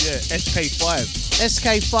 There it is, yeah. SK5.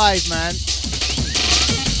 SK5, man.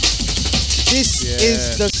 This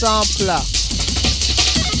is the sampler.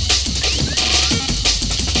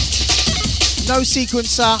 No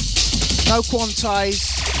sequencer, no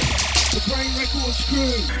quantize. The Brain Records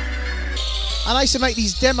crew. And I used to make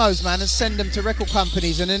these demos, man, and send them to record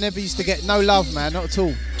companies, and they never used to get no love, man, not at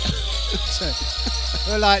all.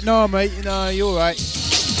 They're like, no, mate, no, you're all right.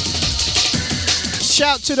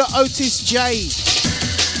 Shout to the Otis J.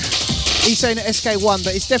 He's saying the SK1,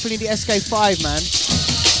 but it's definitely the SK5, man.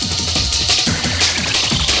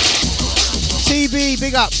 TB,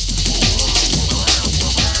 big up.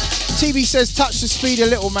 TB says, touch the speed a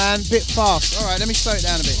little, man, bit fast. All right, let me slow it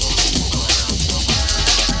down a bit.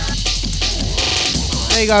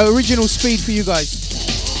 There you go, original speed for you guys.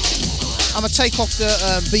 I'm gonna take off the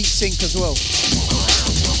beat sync as well.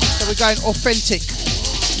 So we're going authentic.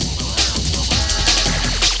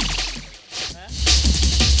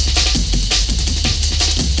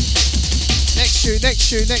 Next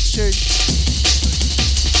tune.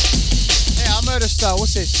 Yeah, I'm Murder Star,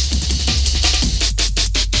 what's this?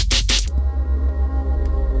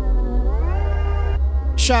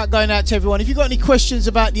 Shout going out to everyone. If you've got any questions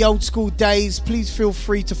about the old school days, please feel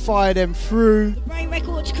free to fire them through. The Brain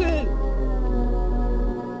Records crew.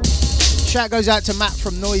 Shout goes out to Matt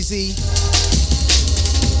from Noisy.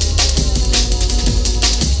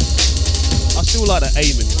 I still like that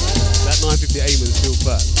Eamon. That 950 Eamon is still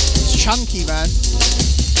fat. It's chunky, man.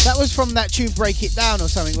 That was from that tune Break It Down or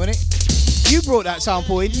something, wasn't it? You brought that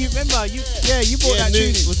sample in. You remember? You brought that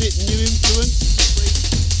tune in. Was it New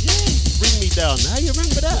Influence? Yeah, Bring Me Down. How you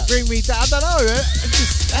remember that? Bring Me Down. I don't know.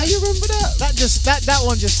 How you remember that? That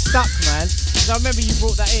one just stuck, man. 'Cause I remember you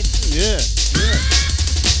brought that in. Yeah.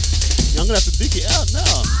 I'm gonna have to dig it out now.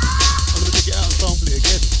 I'm gonna dig it out and sample it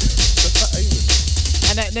again.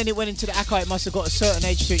 And then it went into the Akai. It must have got a certain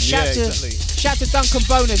age to it. Exactly. Shout to Duncan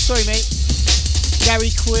Bonus. Sorry, mate.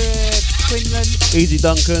 Gary Quinlan. Easy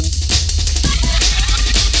Duncan.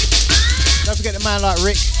 Don't forget the man like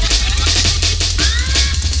Rick.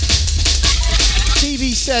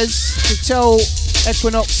 TV says to tell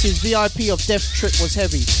Equinox his VIP of Death Trip was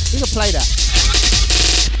heavy. We can play that.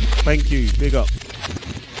 Thank you. Big up.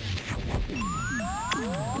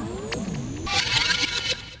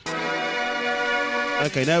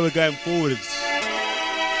 Okay, now we're going forwards.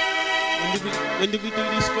 When did we do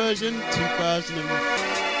this version?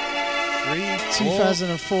 2003?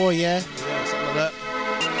 2004, yeah. Something like that.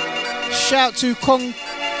 Shout to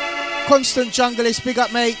Constant Junglist, big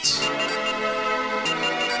up, mate.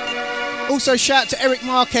 Also, shout to Eric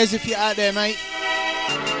Marquez if you're out there, mate.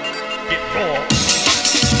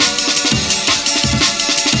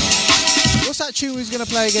 What's that tune we was going to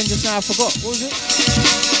play again just now? I forgot. What was it?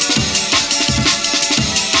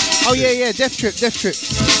 Oh, yeah, Death Trip.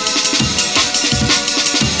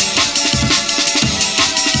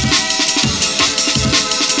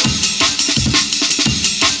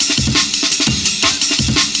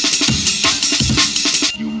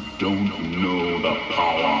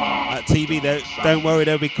 At TV, don't worry,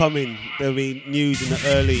 they'll be coming. There'll be news in the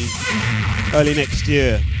early next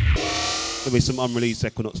year. There'll be some unreleased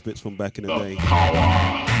Equinox bits from back in the day.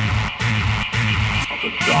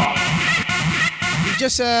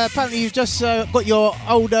 Apparently you've just got your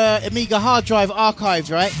old Amiga hard drive archived,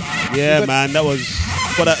 right? Yeah, man, that was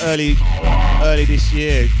got that early this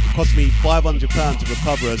year. It cost me £500 to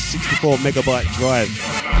recover a 64 megabyte drive.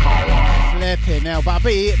 Flipping now, but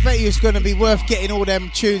I bet you it's going to be worth getting all them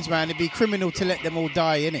tunes, man. It'd be criminal to let them all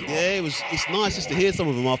die, innit? Yeah, it's nice just to hear some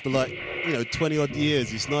of them after 20 odd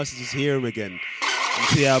years. It's nice to just hear them again and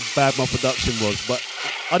see how bad my production was. But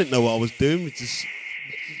I didn't know what I was doing. It's just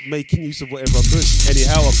making use of whatever I could,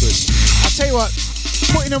 anyhow I could. I'll tell you what,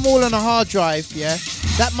 putting them all on a hard drive, yeah,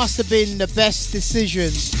 that must have been the best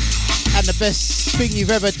decision and the best thing you've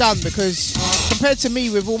ever done, because compared to me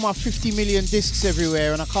with all my 50 million discs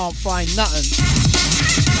everywhere and I can't find nothing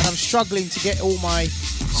and I'm struggling to get all my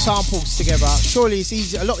samples together, surely it's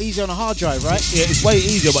a lot easier on a hard drive, right? Yeah, it's way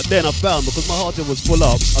easier, but then I found because my hard drive was full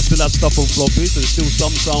up, I still had stuff on floppies, and there's still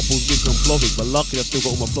some samples missing on floppies, but luckily I've still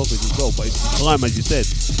got all my floppies as well. But it's time, as you said,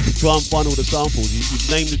 to try and find all the samples. You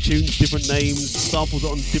name the tunes, different names, samples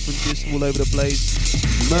on different discs all over the place.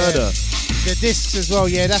 Murder. Yeah. The discs as well,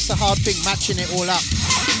 yeah, that's the hard thing, matching it all up.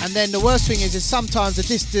 And then the worst thing is sometimes the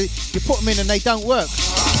discs, you put them in and they don't work.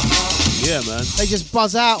 Yeah, man. They just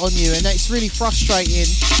buzz out on you, and it's really frustrating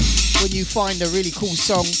when you find a really cool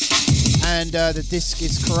song and the disc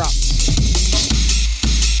is corrupt.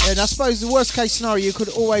 And I suppose the worst case scenario, you could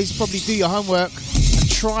always probably do your homework and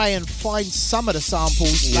try and find some of the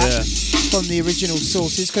samples back from the original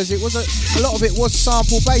sources, because it was a lot of it was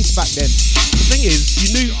sample based back then. The thing is,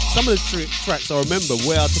 you knew some of the tracks I remember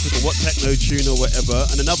where I took it from, what techno tune or whatever,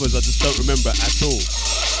 and then others I just don't remember at all.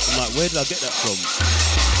 I'm like, where did I get that from?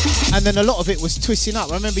 And then a lot of it was twisting up.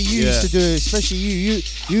 I remember you used to do, especially you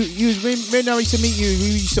when I used to meet you,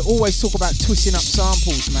 you used to always talk about twisting up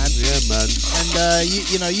samples, man. Yeah, man.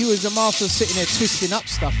 And you was a master of sitting there twisting up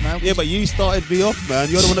stuff, man. Yeah, but you started me off, man.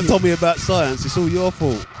 You're the one that told me about science. It's all your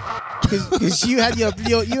fault. Because you had your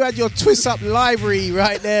twist up library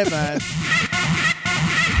right there, man.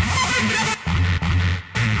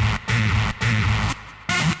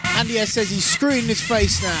 Andy S says he's screwing his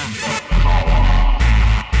face now.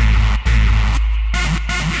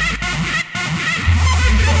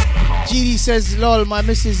 GD says, lol, my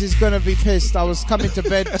missus is gonna be pissed. I was coming to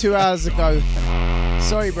bed 2 hours ago.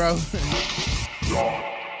 Sorry, bro.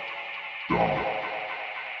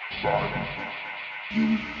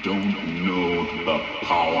 You don't know the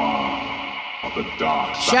power of the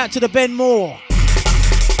dark side. Shout to the Ben Moore.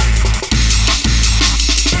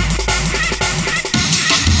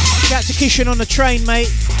 Shout to Kishan on the train, mate.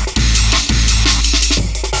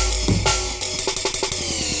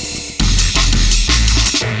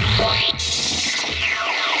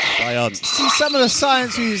 Science. See some of the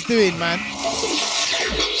science we was doing, man.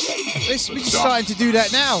 We're just starting to do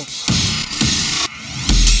that now.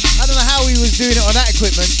 I don't know how we was doing it on that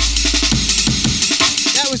equipment.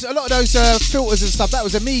 That was a lot of those filters and stuff. That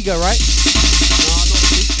was Amiga, right? No, not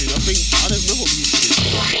this tune. I don't remember what we used to do.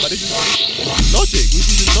 But this is Logic. We're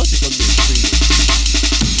using Logic on this remix.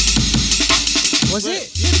 Was it?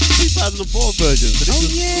 Yeah, this is 2004 version. So this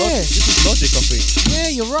is yeah. Logic. This is Logic, I think.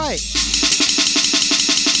 Yeah, you're right.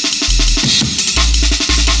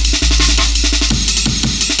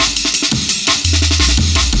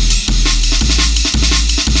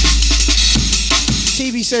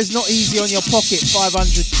 TB says not easy on your pocket, 500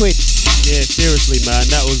 quid. Yeah, seriously, man.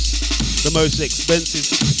 That was the most expensive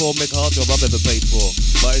 64 meg hard drive I've ever paid for.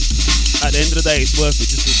 But at the end of the day, it's worth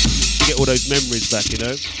it just to get all those memories back, you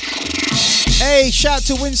know? Hey, shout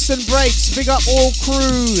to Winston Breaks. Big up all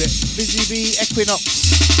crew. Busy Bee Equinox.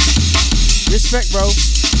 Respect, bro.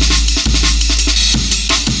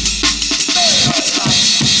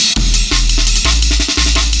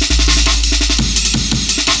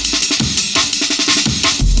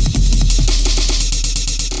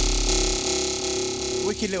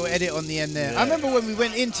 Wicked little edit on the end there. Yeah. I remember when we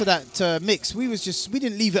went into that mix, we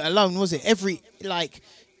didn't leave it alone, was it? Every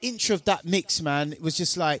inch of that mix, man, it was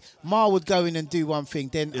just like Ma would go in and do one thing,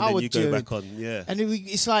 then I would do go back on, yeah. And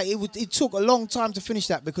it's like it took a long time to finish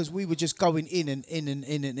that because we were just going in and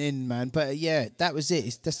in, man. But yeah, that was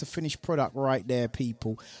it. That's the finished product right there,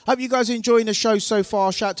 people. Hope you guys are enjoying the show so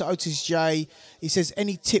far. Shout out to Otis J. He says,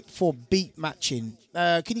 any tip for beat matching?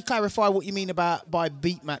 Can you clarify what you mean by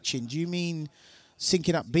beat matching? Do you mean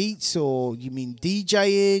syncing up beats, or you mean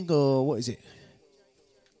DJing, or what is it?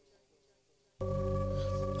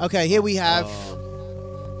 Okay, here we have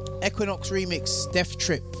Equinox remix, Death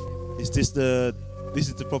Trip. This is the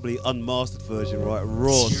probably unmastered version, right?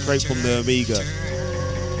 Raw, straight from the Amiga.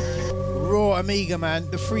 Raw Amiga, man.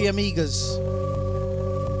 The free Amigas.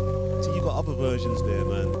 So you got other versions there,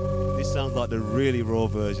 man. This sounds like the really raw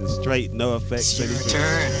version, straight, no effects, anything,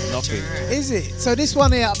 nothing. Is it? So this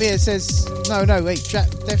one here up here says, wait,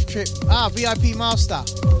 Death Trip. VIP Master.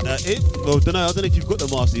 I don't know if you've got the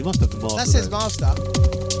master. You must have the master. That says though. Master.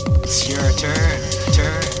 It's your turn.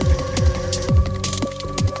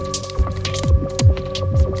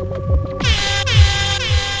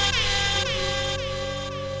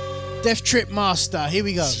 Death Trip Master. Here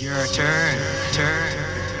we go. It's your turn.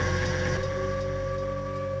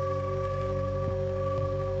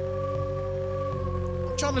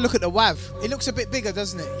 I'm trying to look at the WAV. It looks a bit bigger,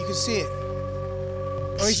 doesn't it? You can see it.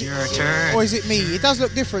 Or is it me? It does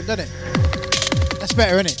look different, doesn't it? That's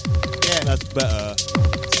better, isn't it? Yeah. That's better.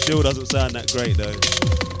 Still doesn't sound that great though.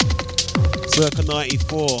 Circa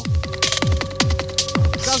 94.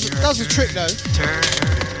 Does a trick though.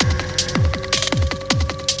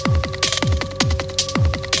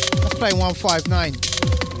 That's playing 159.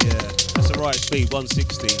 Yeah, that's the right speed,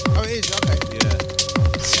 160. Oh, it is? Okay.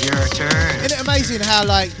 Yeah. It's your turn. Isn't it amazing how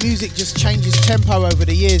music just changes tempo over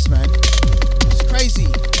the years, man? It's crazy.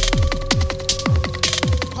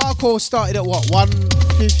 Hardcore started at what,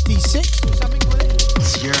 156 or something?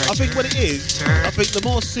 I think what it is, I think the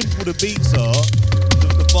more simple the beats are,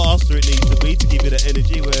 the faster it needs to be to give you the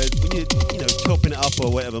energy. Whereas when you're chopping it up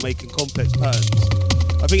or whatever, making complex patterns,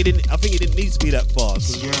 I think it didn't need to be that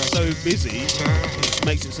fast. Because it's so busy, it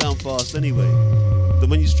makes it sound fast anyway. Then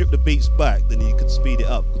when you strip the beats back, then you can speed it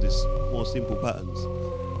up because it's more simple patterns.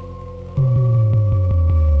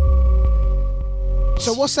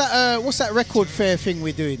 So what's that record fair thing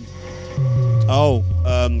we're doing? Oh,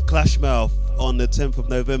 Clashmouth on the 10th of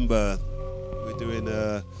November. We're doing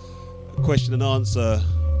a question and answer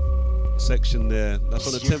section there. That's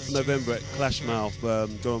on the 10th of November at Clashmouth,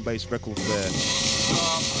 drum and bass record fair.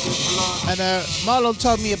 And Marlon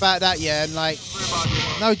told me about that, yeah, and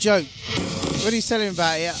no joke, when he's telling me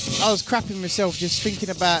about it, I was crapping myself just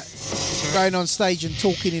thinking about going on stage and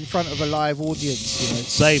talking in front of a live audience, you know.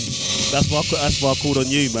 Same. That's why I called on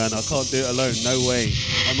you, man. I can't do it alone. No way.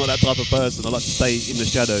 I'm not that type of person. I like to stay in the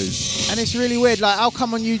shadows. And it's really weird. I'll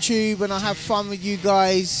come on YouTube and I have fun with you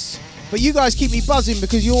guys, but you guys keep me buzzing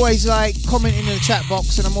because you're always commenting in the chat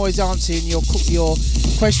box, and I'm always answering your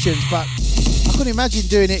questions. But I couldn't imagine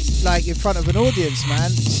doing it in front of an audience,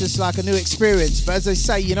 man. It's just like a new experience. But as they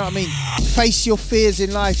say, you know what I mean? Face your fears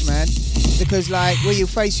in life, man. Because where you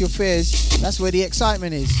face your fears, that's where the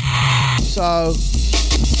excitement is. So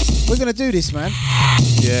we're gonna do this, man.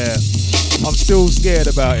 Yeah, I'm still scared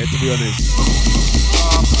about it, to be honest.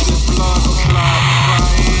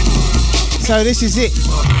 So this is it.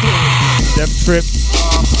 Death Trip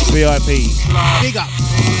VIP. Big up.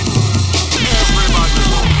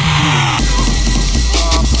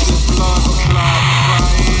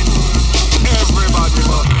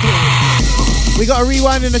 We got a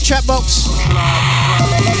rewind in the chat box.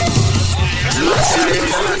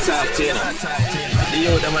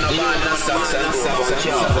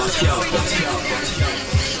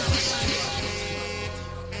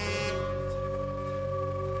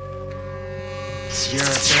 It's your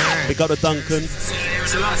turn. Pick up the Duncan. It's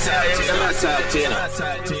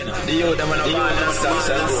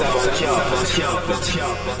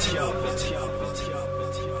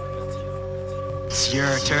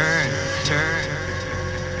your turn.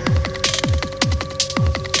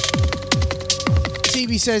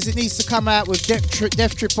 TB says it needs to come out with Death Trip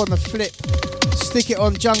on the flip. Stick it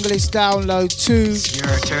on Junglist download 2. It's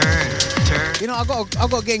your turn. You know, I got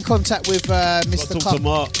to get in contact with Mr.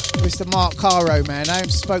 Mark Caro, man. I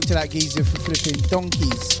haven't spoke to that geezer for flipping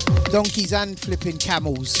donkeys and flipping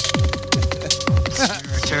camels.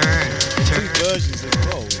 It's your turn. Two versions as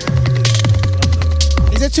well.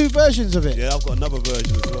 Is there 2 versions of it? Yeah, I've got another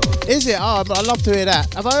version as well. Is it? Oh, I'd love to hear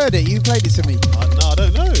that. Have I heard it? You played it to me. No, I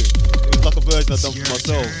don't know. It was like a version I've done for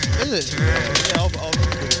myself. Is it? Yeah, I'll put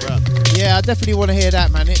it around. Yeah, I definitely want to hear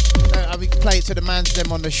that, man. I mean, play it to the mans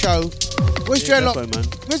them on the show. Where's Dreadlock? Defo, man.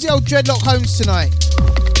 Where's the old Dreadlock Holmes tonight?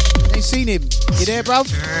 Ain't seen him. You there,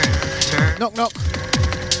 bruv? Knock, knock.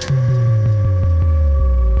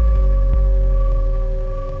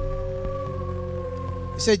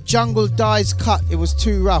 It said Jungle Dies cut. It was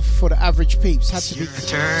too rough for the average peeps. Had to be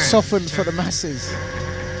softened for the masses.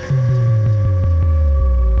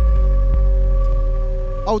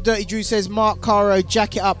 Old Dirty Drew says Mark Caro,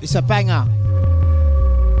 jack it up. It's a banger.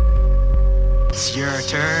 It's your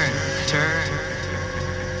turn.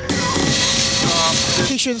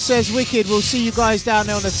 Kishan says wicked. We'll see you guys down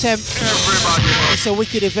there on the 10th. It's a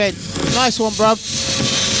wicked event. Nice one, bruv.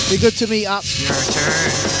 Be good to meet up. Your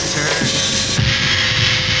turn.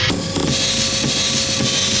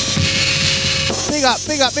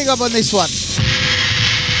 Big up on this one.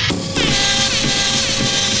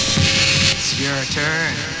 It's your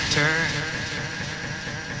turn.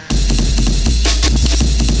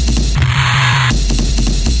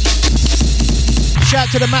 Shout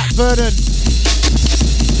to the Matt Vernon.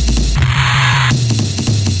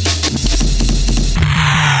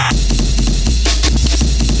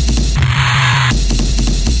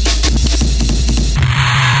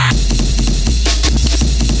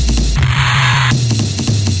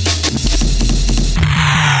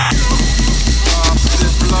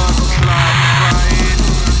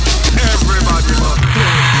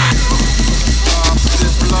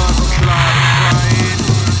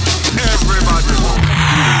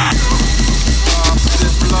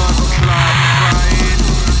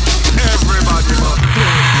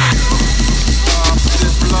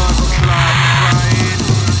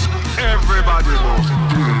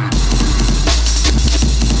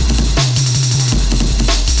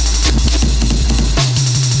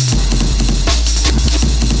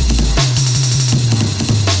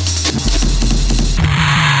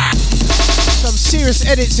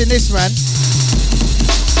 Edits in this, man.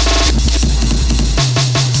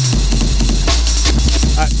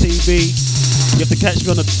 At TV, you have to catch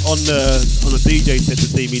me on a DJ set to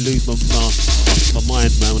see me lose my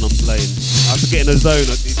mind, man, when I'm playing. I have to get in a zone.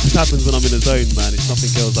 It just happens when I'm in a zone, man. It's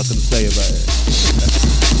nothing else I can say about it.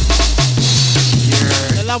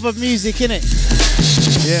 The love of music, innit?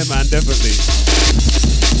 Yeah, man, definitely.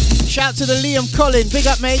 Shout to the Liam Collin. Big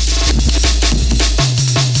up, mate.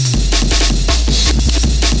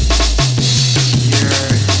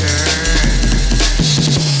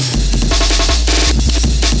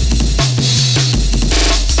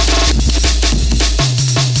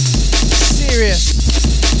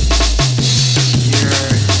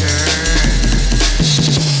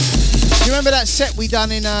 Remember that set we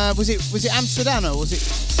done in was it Amsterdam or was it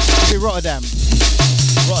Rotterdam?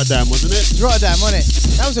 Rotterdam, wasn't it? It was Rotterdam, wasn't it?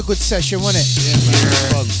 That was a good session, wasn't it? Yeah, man,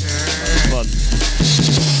 that was fun.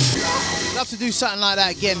 Love to do something like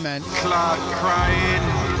that again, man. Cloud crying,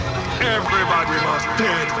 everybody must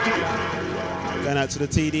dead. Going out to the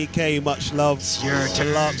TDK, much love. To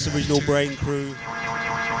Lark's original Brain crew.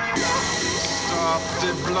 Stop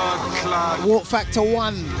the blood clot. Walk Factor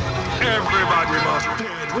 1. Everybody must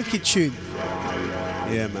dead. Wicked tune.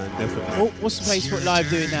 Yeah, man, definitely. Oh, what's the Facebook Live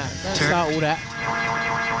doing now? Don't start all that.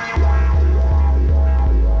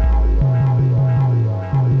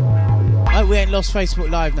 Oh, we ain't lost Facebook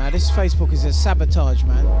Live now. This Facebook is a sabotage,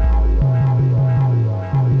 man.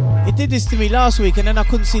 It did this to me last week and then I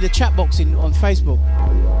couldn't see the chat box on Facebook.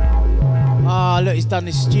 Ah, look, it's done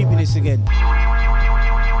this stupidness again.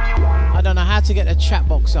 I don't know how to get the chat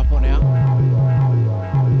box up on here.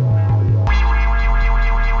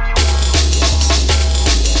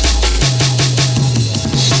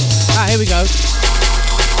 Here we go.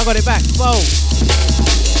 I got it back. Whoa.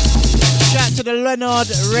 Shout to the Leonard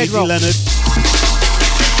Redlock. Leonard.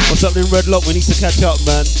 What's up in Redlock? We need to catch up,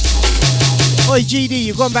 man. Oi, GD,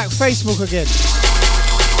 you've gone back Facebook again.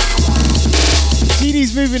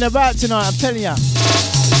 GD's moving about tonight, I'm telling ya.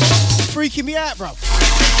 Freaking me out, bruv.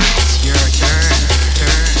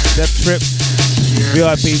 Death Trip,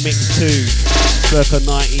 VIP Mix 2, circa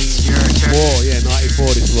 94, yeah,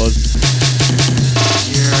 94 this was.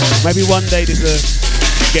 Maybe one day this will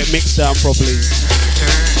get mixed down properly.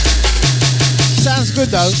 Sounds good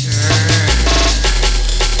though.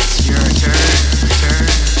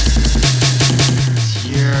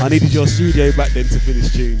 I needed your studio back then to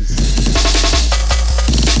finish tunes.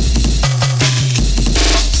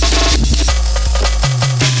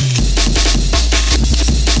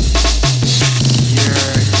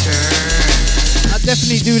 I'd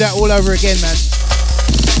definitely do that all over again, man.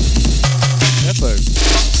 Defo.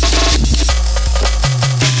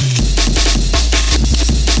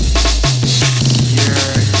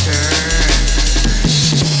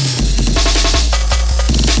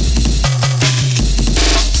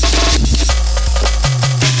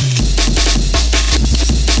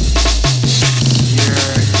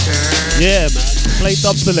 Yeah, man. Play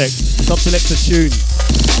Dub Select. Dub Select's a tune.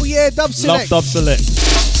 Oh yeah, Dub Select. Love Dub Select.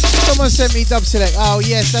 Someone sent me Dub Select. Oh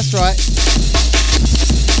yes, that's right.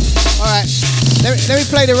 Alright. Let me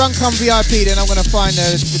play the Runkum VIP, then I'm gonna find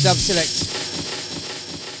the Dub Select.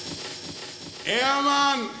 Yeah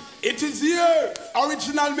man, it is here.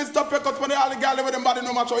 Original Mr. Pecot for the alligator with them body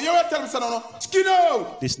no matter. You will tell me so no. Skin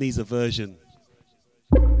out. This needs a version.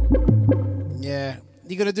 Yeah.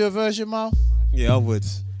 You gonna do a version, Mal? Yeah, I would.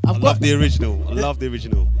 I love the original. I love the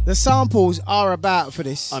original. The samples are about for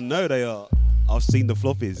this. I know they are. I've seen the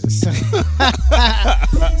floppies.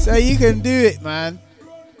 So you can do it, man.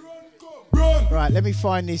 Right, let me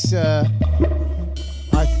find this. I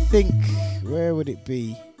think, where would it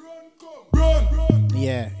be?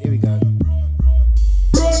 Yeah, here we go.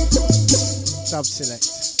 Dub Select.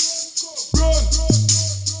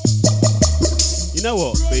 You know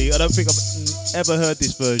what, B? I don't think I've ever heard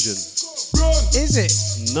this version. Is it?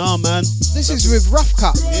 Nah, man. This is with Rough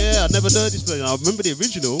Cut. Yeah, I never heard this version. I remember the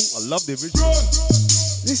original. I love the original.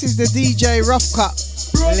 This is the DJ Rough Cut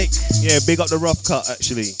lick. Yeah, big up the Rough Cut,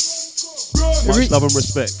 actually. Much love and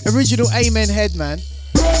respect. Original Amen head, man.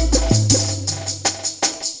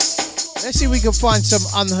 Let's see if we can find some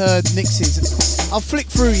unheard mixes. I'll flick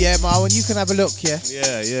through, yeah, Mal, and you can have a look, yeah?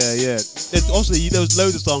 Yeah. Obviously, there was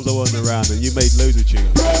loads of times I wasn't around and you made loads of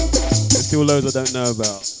tunes. There's still loads I don't know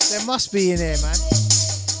about. There must be in here, man.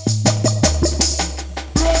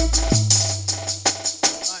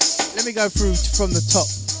 Right, let me go through from the top.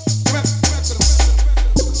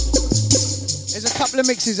 There's a couple of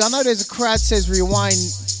mixes. I know there's a Crowd Says Rewind,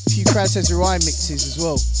 a few Crowd Says Rewind mixes as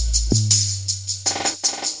well.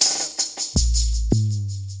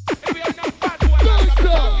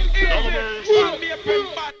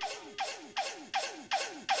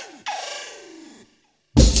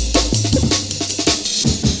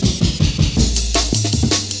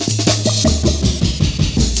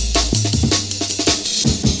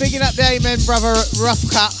 Picking up the Amen brother Rough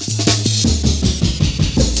Cut.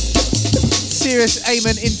 Serious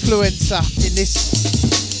Amen influencer in this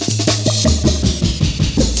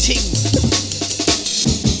ting.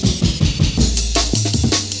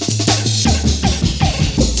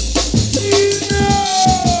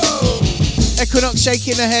 Equinox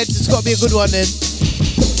shaking her head. It's got to be a good one then.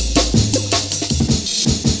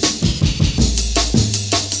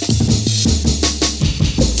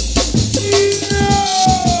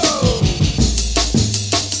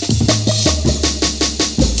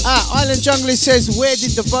 Island Junglist says, where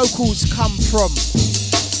did the vocals come from?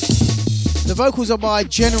 The vocals are by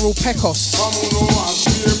General Pecos.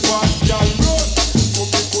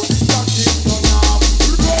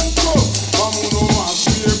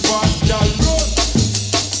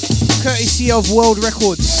 Courtesy of World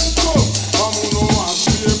Records.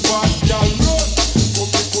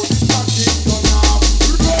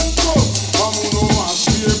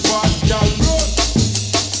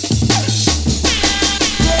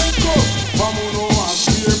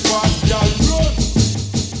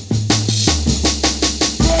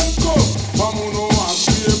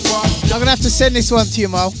 I'm gonna have to send this one to you,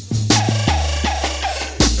 Mo.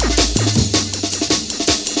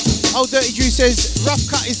 Old Dirty Drew says, Rough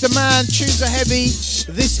Cut is the man, tunes are heavy,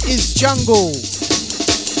 this is jungle.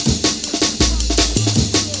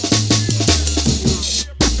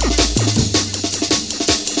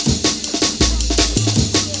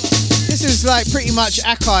 This is like pretty much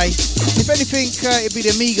Akai. If anything, it'd be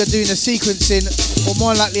the Amiga doing the sequencing, or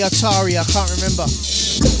more likely Atari, I can't remember.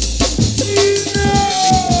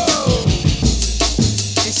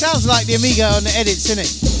 It sounds like the Amiga on the edits, innit?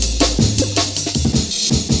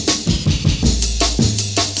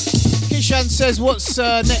 In case Shan says, what's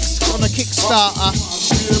next on a Kickstarter?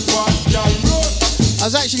 I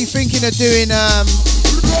was actually thinking of doing, I'm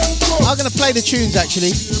going to play the tunes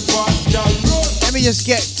actually. Let me just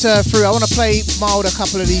get through. I want to play mild a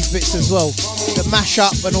couple of these bits as well. The mash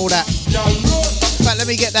up and all that. In fact, let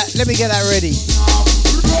me get that ready.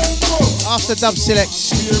 After Dub Select,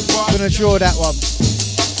 I'm going to draw that one.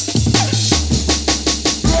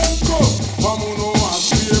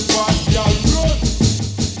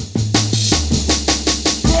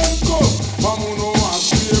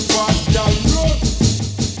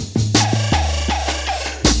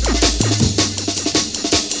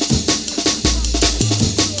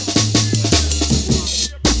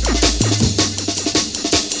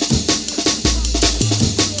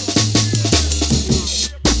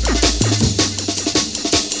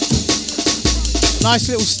 Nice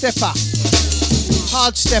little stepper,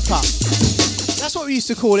 hard stepper. That's what we used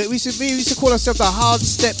to call it. We used to call ourselves the Hard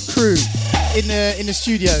Step Crew in the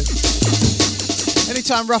studio.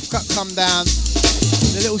 Anytime Rough Cut come down,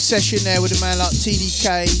 the little session there with a man like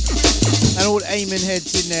TDK and all the Amen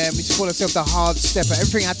heads in there, we used to call ourselves the Hard Stepper.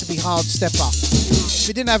 Everything had to be hard stepper. If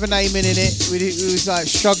we didn't have an Amen in it, we was like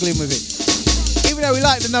struggling with it. Even though we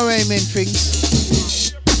like the no Amen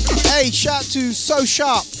things. Hey, shout to So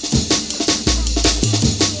Sharp.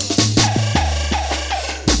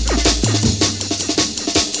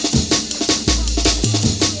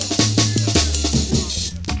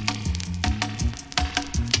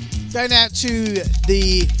 Going out to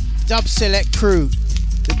the Dub Select crew.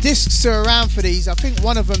 The discs are around for these. I think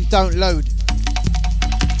one of them don't load.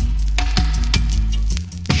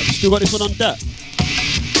 Have you still got this one on that?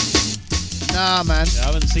 Nah, man. Yeah, I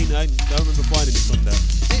haven't seen it. I don't remember finding this on that.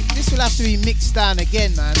 This will have to be mixed down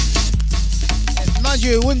again, man. Mind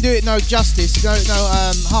you, it wouldn't do it no justice, no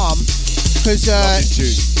harm, because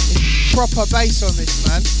it's proper bass on this,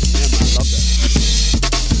 man. Yeah, man, love that.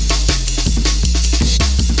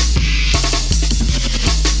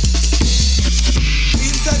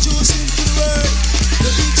 Introducing to the world,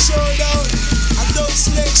 the big showdown, adult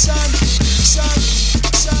selection,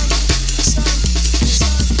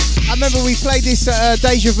 I remember we played this at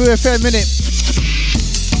Deja Vu FM, innit?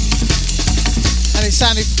 And it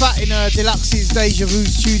sounded fat in Deluxe's Deja Vu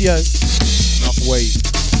studio. Enough weight.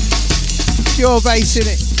 Pure bass,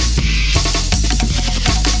 innit?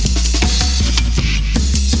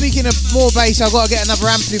 Speaking of more bass, I've got to get another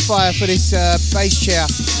amplifier for this bass chair.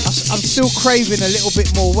 I'm still craving a little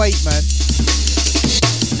bit more weight, man.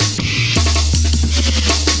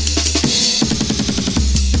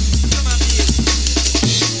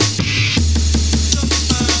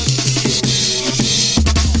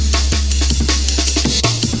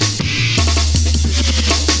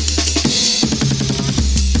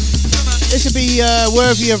 This would be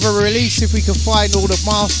worthy of a release if we could find all the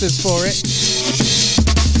masters for it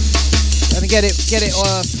and get it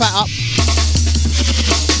fat up.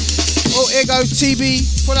 Oh, here goes TB.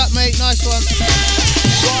 Pull up, mate. Nice one.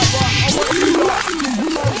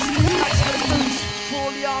 For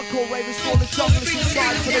all the hardcore ravers, for the jugglers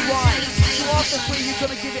inside for the ride. So after 3, you're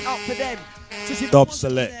gonna give it up for them. Dub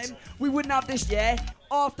Select. We wouldn't have this, yeah?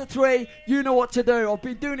 After 3, you know what to do. I've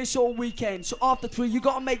been doing this all weekend. So after 3, you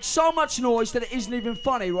got to make so much noise that it isn't even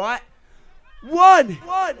funny, right? 1, 2, 3!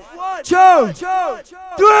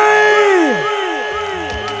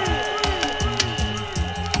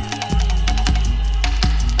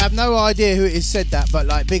 I have no idea who it is said that, but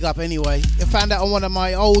like, big up anyway. I found that on one of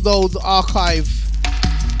my old archive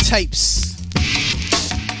tapes.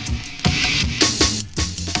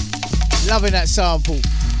 Loving that sample.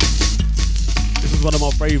 This is one of my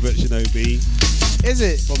favourites, you know, B. Is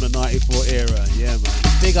it? From the 94 era, yeah, man.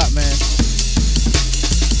 Big up, man.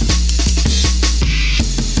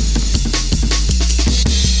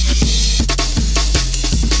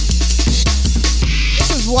 This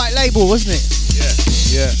was White Label, wasn't it?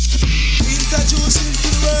 Yeah. Introducing to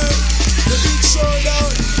the world, the big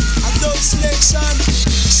showdown, adult selection,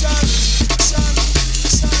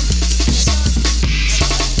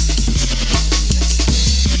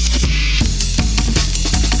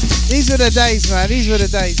 These were the days, man. These were the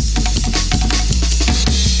days.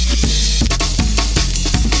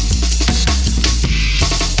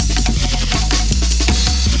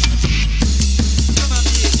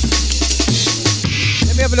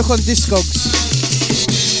 Let me have a look on Discogs.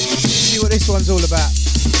 See what this one's all about.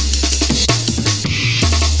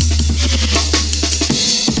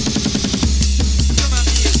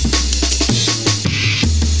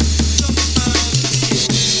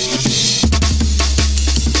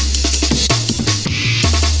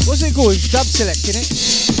 What's it called? It's Dub Select, innit?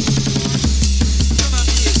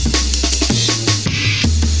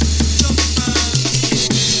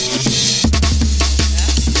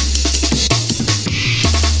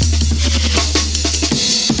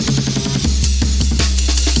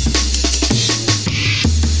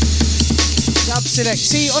 Select.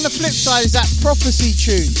 See, on the flip side is that Prophecy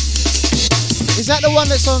tune. Is that the one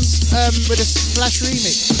that's on with a Splash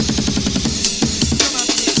remix?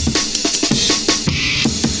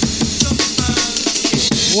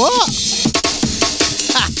 What?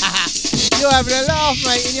 You're having a laugh,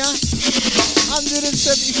 mate, ain't ya?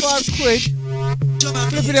 175 quid.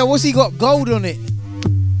 Flipping hell, what's he got? Gold on it.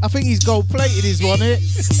 I think he's gold plated his one, it.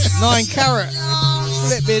 9 carat.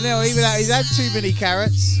 Flipping hell, even though he's had too many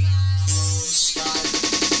carats.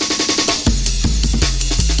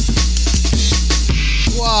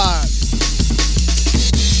 What?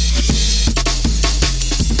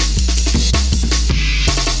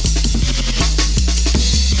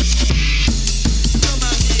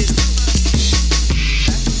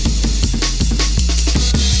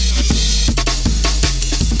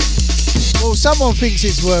 Well, someone thinks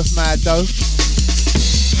it's worth mad though.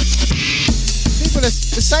 People are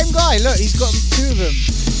the same guy. Look, he's got 2 of them.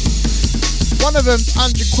 One of them's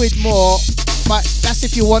 100 quid more, but that's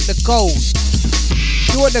if you want the gold.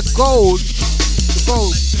 If you want the gold,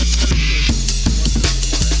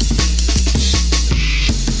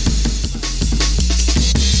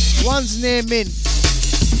 One's near mint.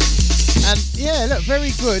 And yeah, look,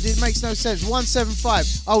 very good. It makes no sense. 175.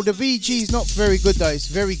 Oh, the VG's not very good though. It's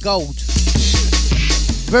very gold.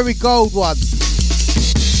 Very gold one.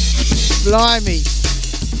 Blimey.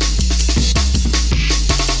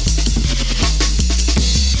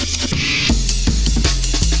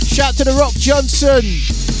 Shout to the Rock Johnson.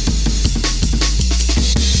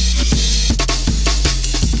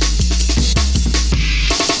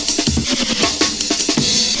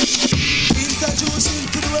 Introducing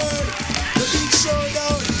to the world the big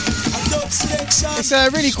showdown, a dub selection. It's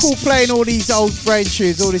really cool playing all these old brain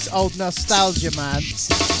tunes, all this old nostalgia, man. Do you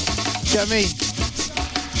know what I mean?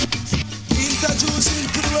 Introducing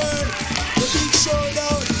to the world the big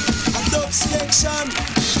showdown, a dub selection.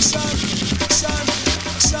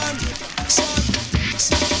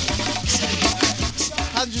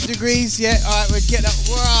 100 degrees, yeah. Alright, we'll get that.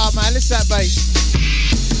 Wow, man, listen to that bass.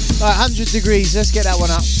 Alright, 100 degrees, let's get that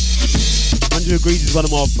one up. 100 Degrees is one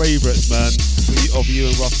of my favourites, man. Of you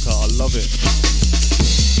and Rough Cut, I love it.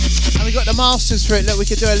 And we got the masters for it. Look, we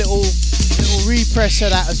could do a little repress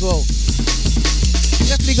of that as well.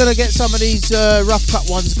 Definitely gonna get some of these Rough Cut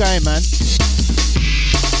ones going, man.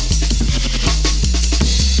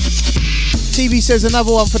 TB says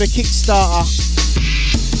another one for the Kickstarter.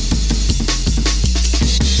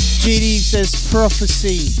 GD says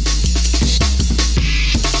Prophecy.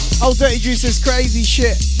 Old Dirty Juice says crazy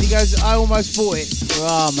shit. He goes, I almost bought it.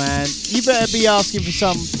 Oh man, you better be asking for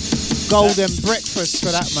some golden breakfast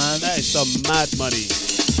for that, man. That is some mad money.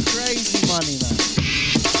 Crazy money, man.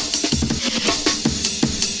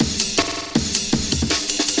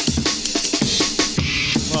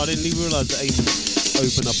 Well, I didn't even realise that AIM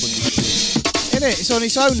open up on these things. Isn't it? It's on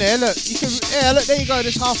its own there. Look, you can. Yeah, look, there you go.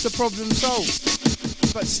 There's half the problem solved.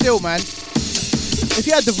 But still, man, if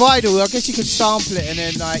you had the Vidal, I guess you could sample it and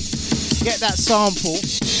then like get that sample.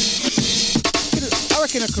 I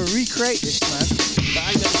reckon I could recreate this, man. But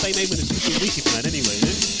ain't that the same Eamon as the Wicked Man anyway,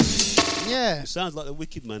 isn't it? Yeah. It sounds like the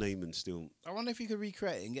Wicked Man Eamon still. I wonder if you could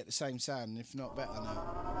recreate it and get the same sound, if not better now.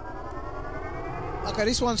 Okay,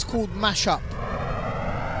 this one's called Mashup.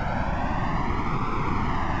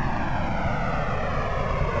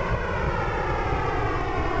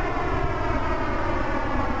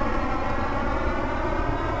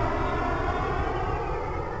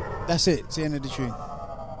 That's it. It's the end of the tune.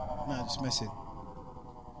 No, just messing.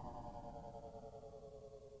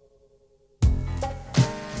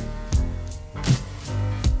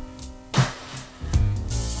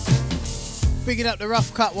 Bigging up the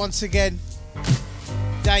Rough Cut once again.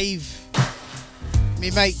 Dave.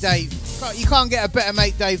 Me mate Dave. You can't get a better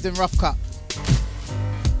mate Dave than Rough Cut.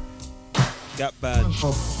 Gap Band.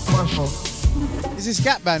 Is this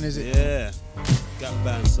Gap Band, is it? Yeah. Gap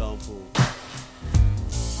Band sample.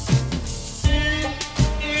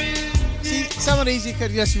 See, some of these you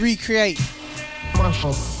could just recreate for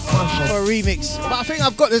a remix. But I think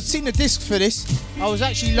I've seen the disc for this. I was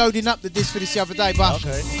actually loading up the disc for this the other day, but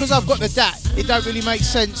because I've got the DAT, it don't really make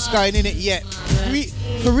sense going in it yet.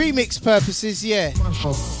 For remix purposes, yeah.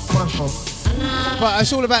 But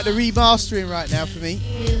it's all about the remastering right now for me.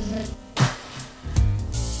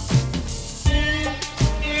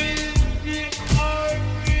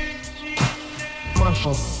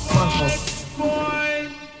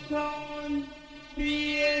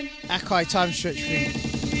 Akai time stretch thing.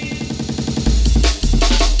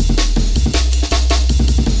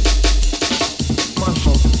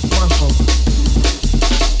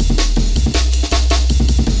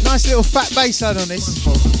 Nice little fat bass line on this.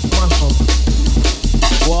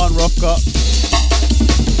 One rough cut.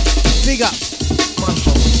 Big up.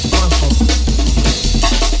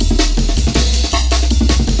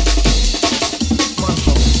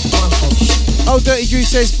 Oh, Dirty Drew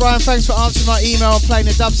says, Brian, thanks for answering my email and playing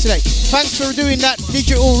the dub select. Thanks for doing that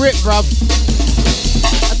digital rip, bruv.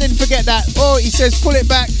 I didn't forget that. Oh, he says, pull it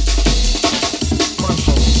back.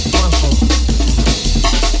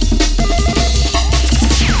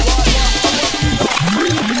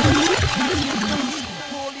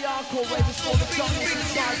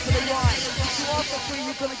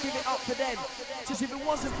 You're gonna give it up for them. Because if it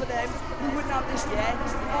wasn't for them, we wouldn't have this, yeah?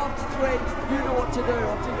 After 3, you know what to do.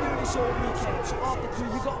 I've been doing this all weekend. So after 3,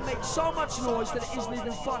 you've got to make so much noise that it isn't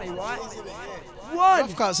even funny, right? 1.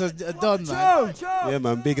 Rough cuts are done, man. Yeah,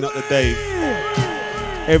 man, bigging up the Dave.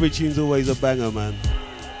 Every tune's always a banger, man.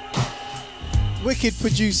 Wicked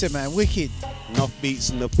producer, man, wicked. Enough beats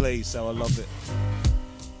in the place, so I love it.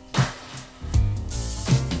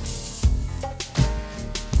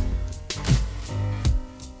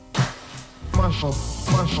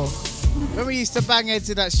 When we used to bang heads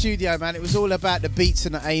in that studio, man, it was all about the beats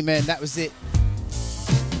and the amen. That was it.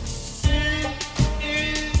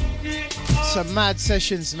 Some mad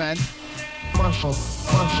sessions, man.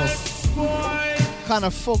 Kind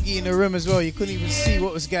of foggy in the room as well. You couldn't even see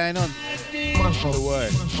what was going on.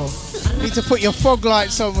 Need to put your fog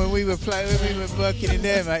lights on when we were playing, when we were working in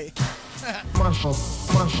there, mate.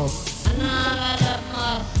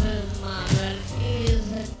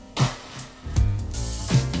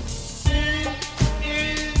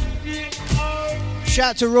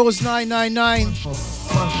 Shout to Rose999.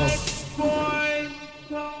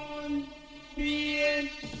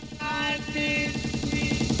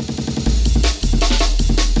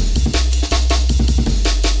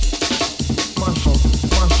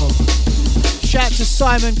 Shout to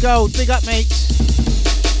Simon Gold. Big up, mates.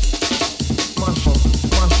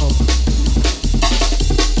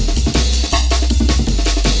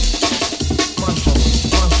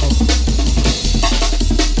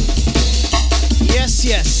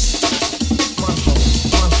 Yes.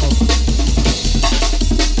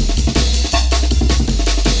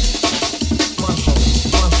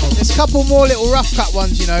 There's a couple more little rough cut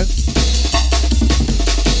ones, you know.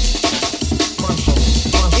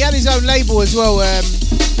 He had his own label as well,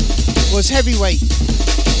 was Heavyweight.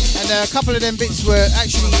 And a couple of them bits were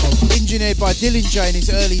actually engineered by Dillinger in his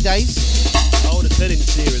early days. Oh, the Telling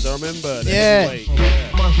series, I remember. The Heavyweight.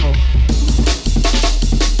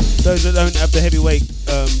 Those that don't have the Heavyweight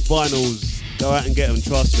vinyls, go out and get them,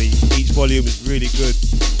 trust me. Each volume is really good.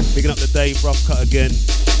 Picking up the Dave rough cut again.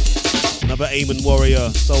 Another Amen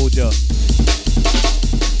Warrior, Soldier.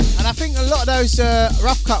 And I think a lot of those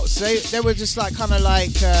rough cuts, they were just like kind of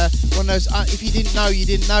like one of those, if you didn't know, you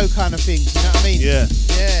didn't know kind of things. You know what I mean? Yeah.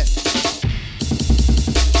 Yeah.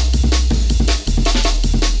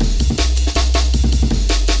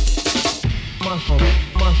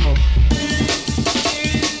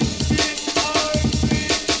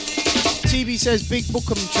 TB says Big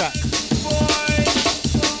Bookham track.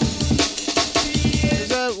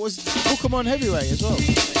 Was Bookham on Heavyweight as well?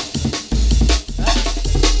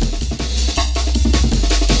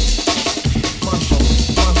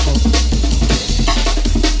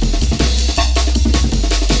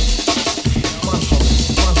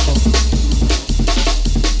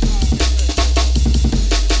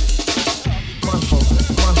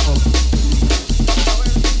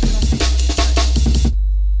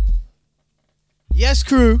 Yes,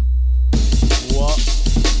 crew. What?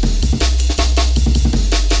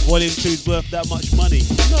 Volume 2's worth that much money?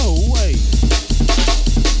 No way.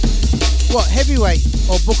 What, Heavyweight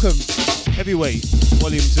or Bookham? Heavyweight,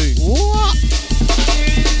 Volume 2. What?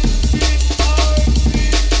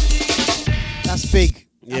 That's big.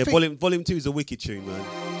 Yeah, Volume 2 is a wicked tune, man.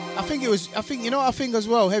 I think you know what I think as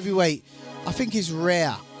well, Heavyweight, I think it's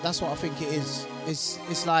rare. That's what I think it is.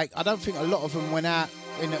 It's like, I don't think a lot of them went out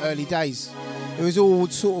in the early days. It was all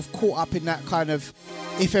sort of caught up in that kind of,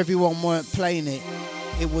 if everyone weren't playing it,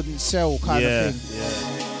 it wouldn't sell kind of thing.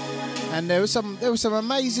 Yeah. And there was some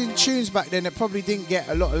amazing tunes back then that probably didn't get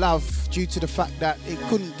a lot of love due to the fact that it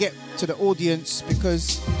couldn't get to the audience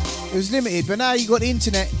because it was limited. But now you got the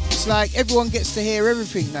internet, it's like everyone gets to hear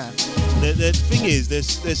everything now. The thing is,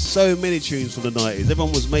 there's so many tunes from the 90s.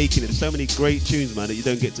 Everyone was making it. There's so many great tunes, man, that you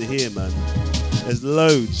don't get to hear, man. There's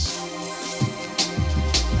loads.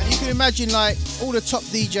 And you can imagine, like, all the top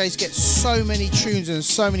DJs get so many tunes and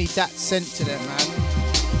so many dats sent to them, man.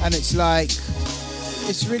 And it's like,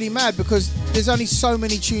 it's really mad because there's only so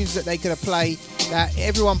many tunes that they could have played, that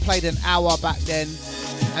everyone played an hour back then.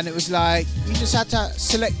 and it was like you just had to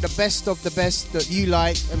select the best of the best that you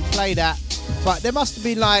like and play that. But there must have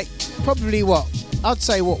been like probably I'd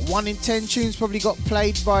say 1 in 10 tunes probably got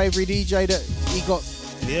played by every DJ that he got.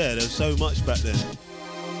 Yeah, there was so much back then.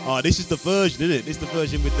 Oh, this is the version, isn't it? This is the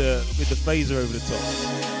version with the phaser over the top.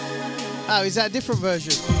 Oh, is that a different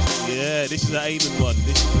version? Yeah, this is the Aiden one.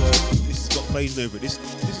 This has got phasing over it. This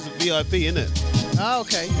is a VIP, isn't it? Oh,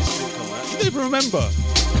 okay. This didn't come out. You don't even remember.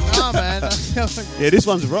 Oh man. Yeah, this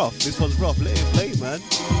one's rough. Let it play, man.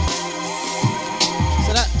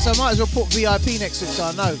 So I might as well put VIP next to it so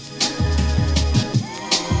I know.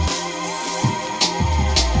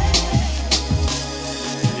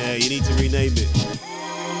 Yeah, you need to rename it.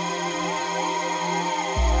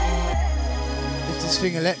 If this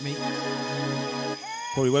thing will let me.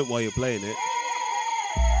 Probably won't while you're playing it.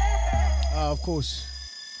 Oh, of course.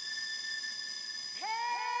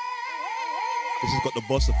 This has got the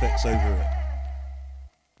boss effects over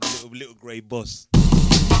it. Little grey boss.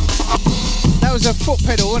 That was a foot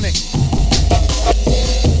pedal, wasn't it?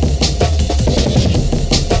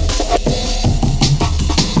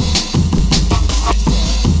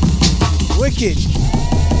 Wicked.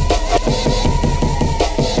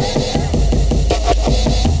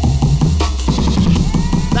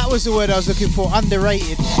 That was the word I was looking for,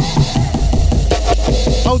 underrated.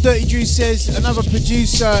 Old Dirty Juice says another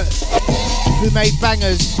producer who made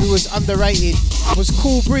bangers who was underrated was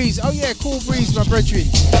Cool Breeze. Oh yeah, Cool Breeze, my brethren.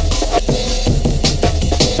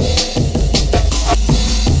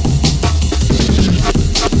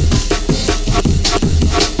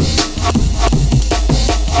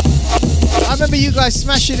 I remember you guys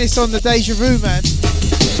smashing this on the Deja Vu, man.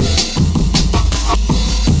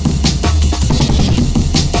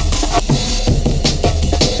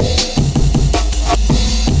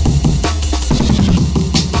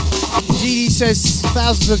 GD says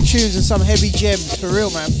thousands of tunes and some heavy gems, for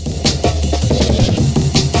real, man.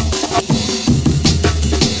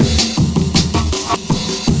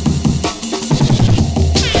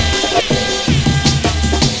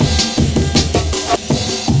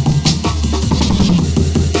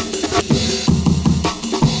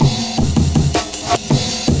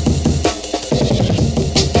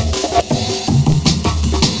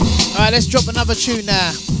 Alright, let's drop another tune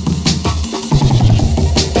now.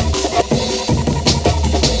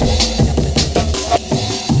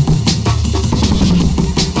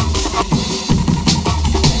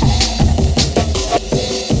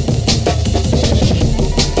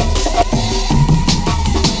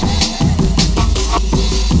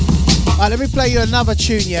 Alright, let me play you another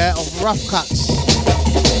tune, yeah, of Rough Cuts.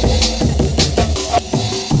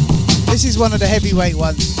 This is one of the heavyweight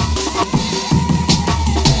ones.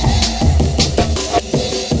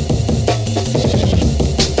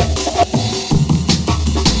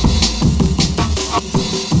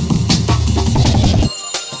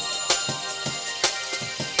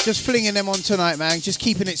 Just flinging them on tonight, man. Just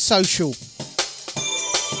keeping it social.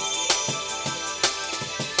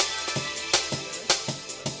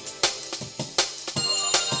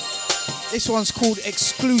 This one's called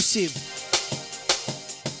Exclusive.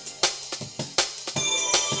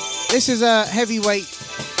 This is a heavyweight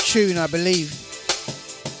tune, I believe.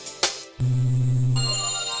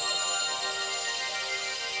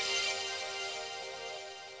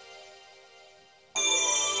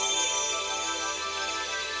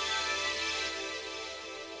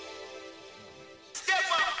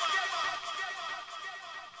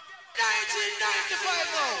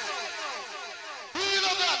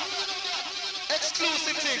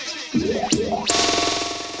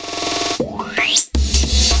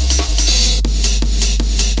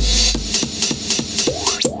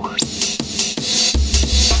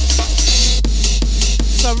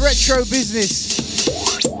 Some retro business.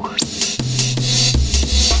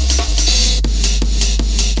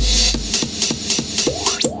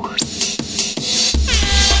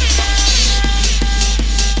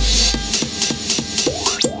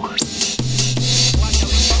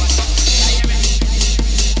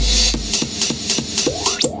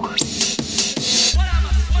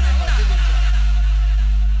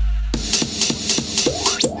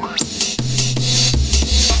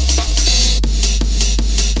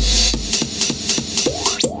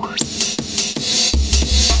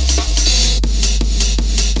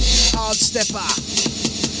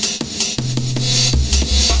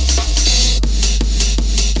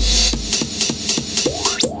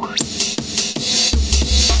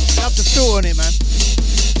 Love the feel on it, man.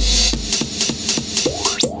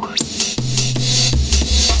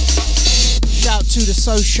 Shout to the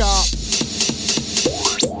So Sharp.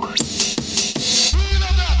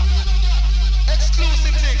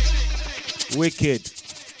 Wicked.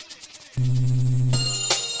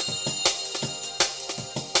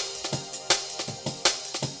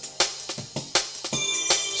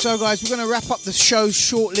 So guys, we're going to wrap up the show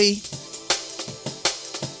shortly.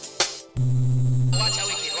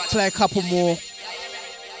 Play a couple more.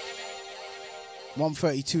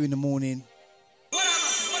 1:32 in the morning.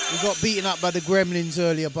 We got beaten up by the Gremlins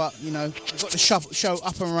earlier, but you know, we've got the show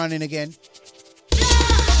up and running again.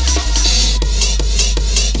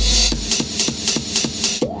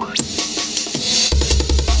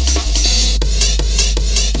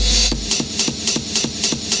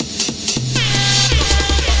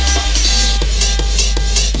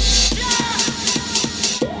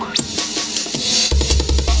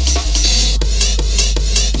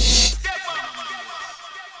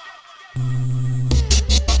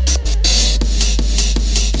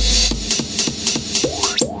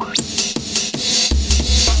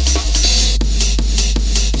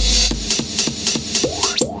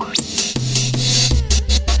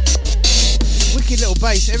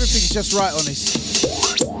 Everything's just right on this.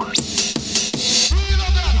 You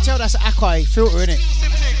can tell that's an Akai filter, innit?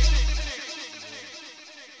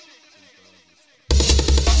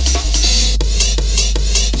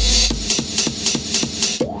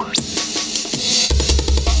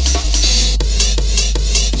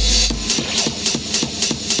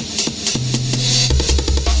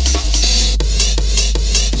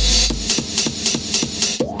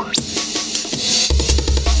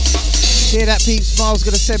 Hear that, peeps? Miles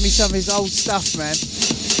gonna send me some of his old stuff, man.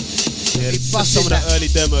 Yeah, some of the early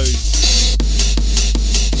demos.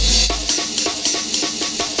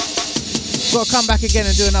 Got to come back again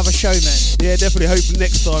and do another show, man. Yeah, definitely. Hopefully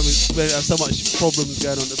next time we don't have so much problems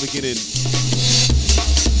going on at the beginning.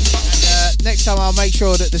 And next time I'll make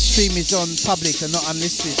sure that the stream is on public and not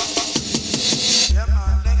unlisted.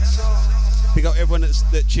 Pick up everyone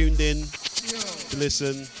that tuned in to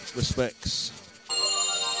listen. Respects.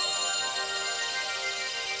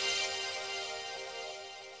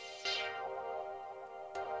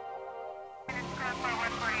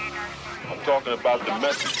 Talking about the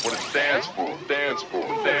message, what it stands for.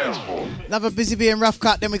 Another Busy Bee and Rough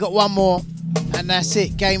Cut, then we got one more, and that's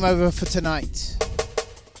it. Game over for tonight.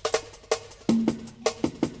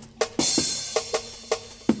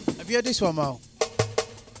 Have you heard this one, Mo?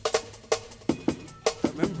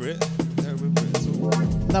 Don't remember it. At all.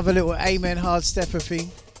 Another little Amen hard stepper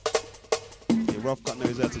thing. Yeah, Rough Cut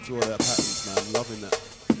knows how to draw that patterns, man. I'm loving that.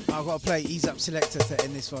 I've got to play Ease Up Selector to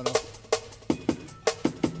end this one off.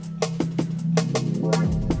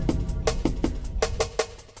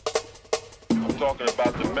 Talking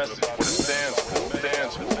about the message, what it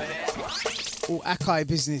stands for. All Akai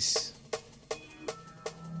business.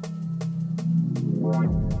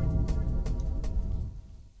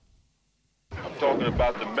 I'm talking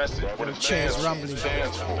about the message, what it stands for.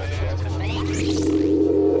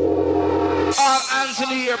 All hands in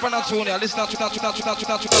the air, Panatonia. Listen to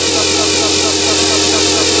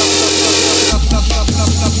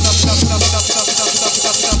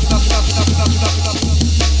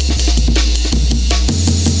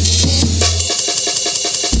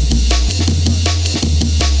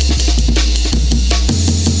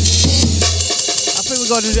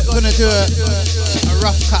gonna do a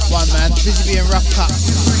rough cut one, man. Busy being rough cut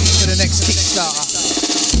for the next Kickstarter.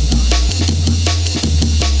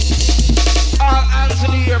 All hands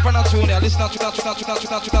in the air, Panatonia. Listen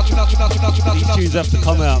These tunes have to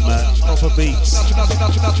come out, man. Proper beats.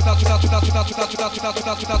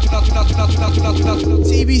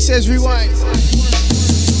 TB says rewind.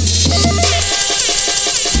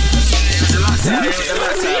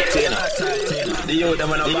 The youth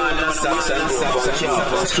them on a band and socks and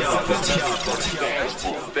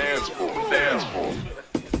Dance for.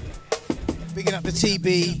 Bigging up the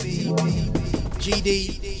TB, GD,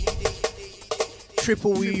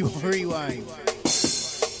 triple rewind.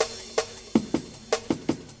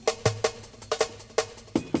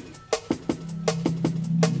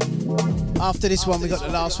 After this one, we got the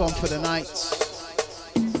last one for the night.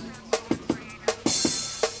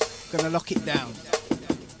 Gonna lock it down.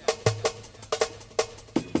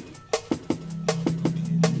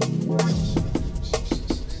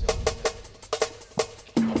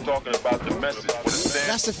 Talking about the message.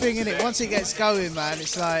 That's the thing, innit? Once it gets going, man,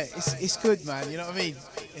 it's like it's good, man. You know what I mean?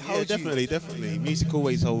 It holds you. Definitely. Music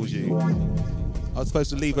always holds you. I was supposed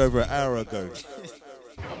to leave over an hour ago.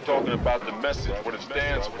 I'm talking about the message, what it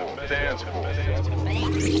stands for.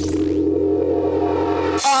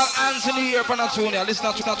 All hands in the air, Panatonia. Listen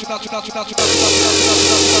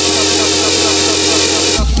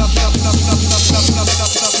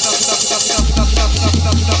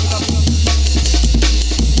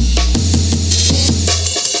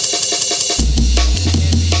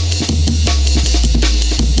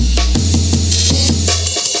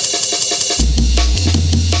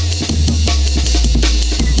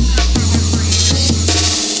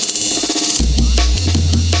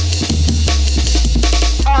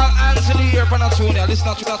tune here.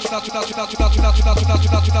 Listen to that.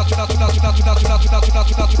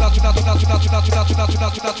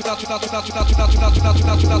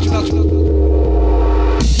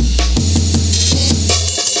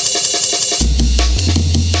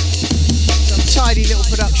 Some tidy little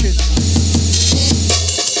production.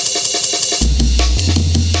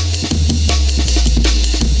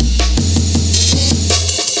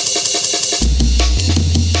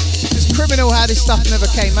 It's criminal how this stuff never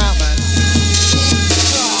came out, man.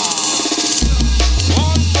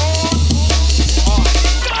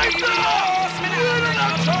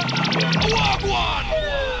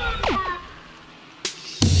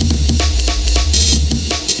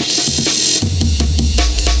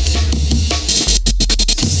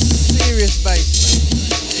 Serious bass.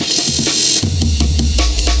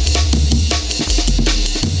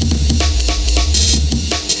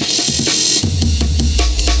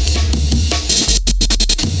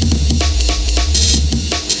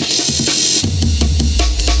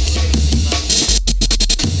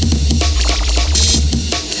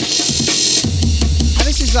 And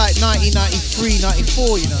this is like 1993,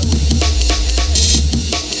 94, you know.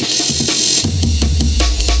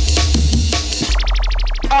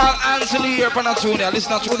 All Anthony here from Natunia.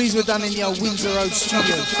 Listen to all these were done in your Windsor Road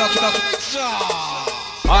studios.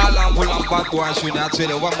 All Ample and bad boys, we not tell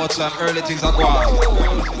you one more time. Early things are going.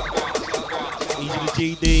 Easy to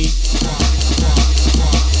GD.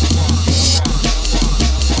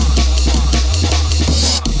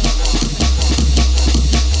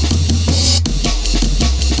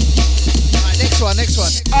 Next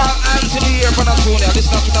one. All Anthony here from Natunia.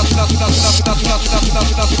 Listen to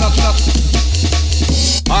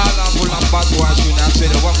all Ample and bad boys, we not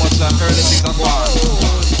tell you one more time. Early things are going.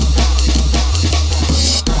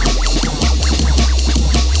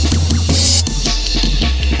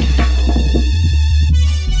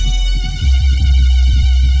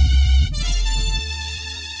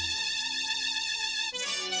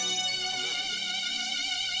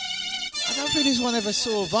 I don't think this one ever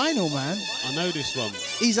saw vinyl, man. I know this one.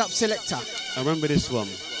 Ease Up Selector. I remember this one.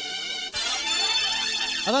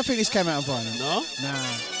 I don't think this came out on vinyl. No? Nah.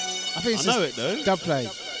 I think it's I know it though. Dub play.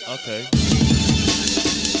 Okay.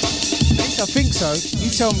 I think so. You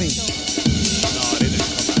tell me. No, it didn't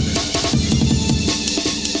come out then.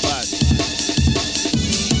 Bad.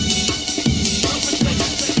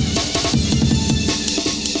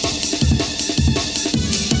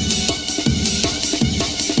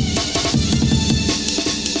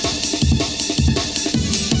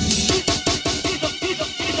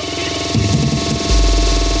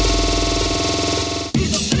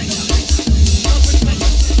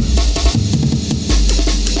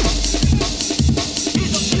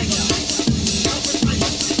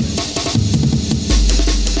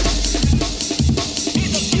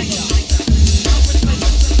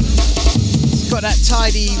 That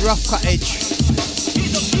tidy, rough cut edge.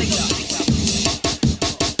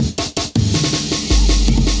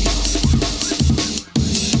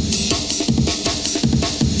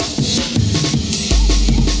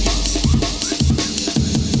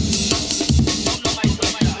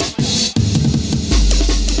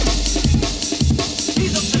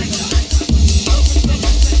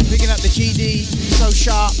 Picking up the GD, so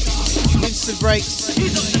sharp, instant brakes.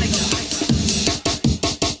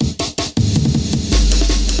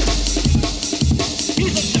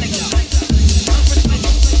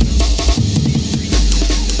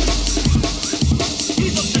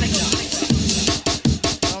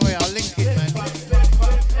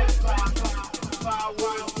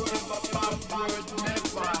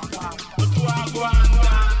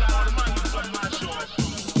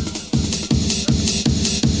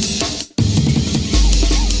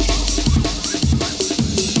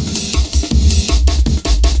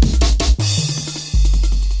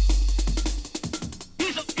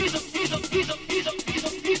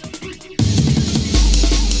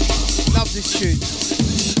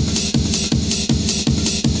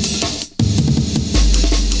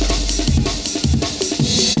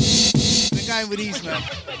 With these, man.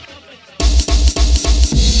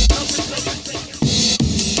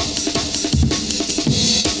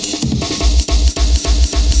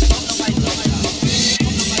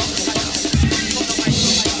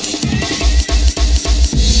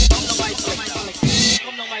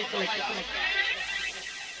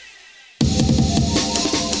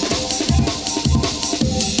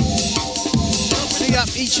 Big up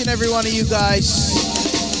each and every one of you guys.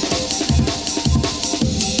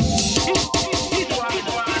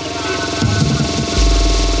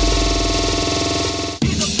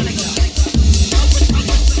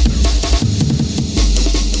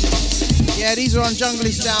 Yeah, these are on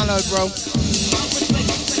Junglist download, bro.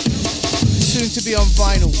 soon to be on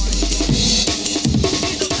vinyl.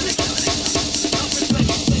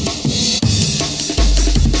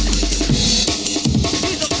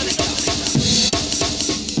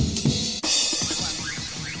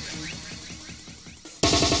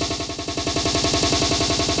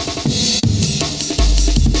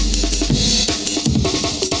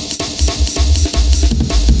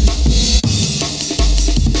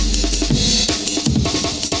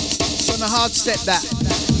 Hard step that.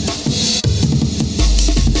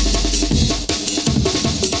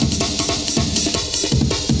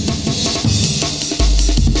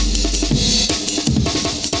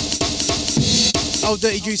 Oh,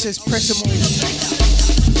 Dirty Juice says press them all.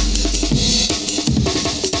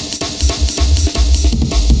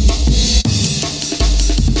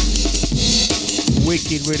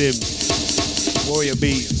 Wicked rhythm. Warrior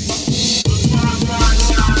beats.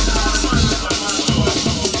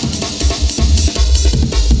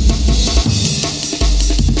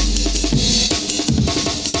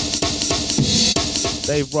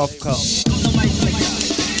 Dave Rothcutt,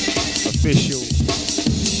 official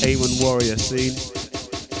Amon Warrior scene.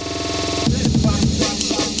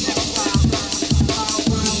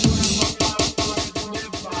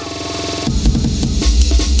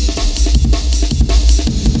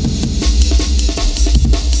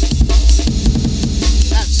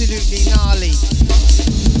 Absolutely gnarly.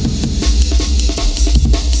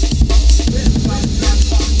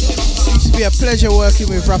 Used to be a pleasure working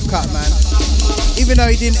with Rothcutt, man. Even though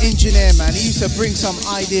he didn't engineer, man, he used to bring some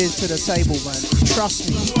ideas to the table, man. Trust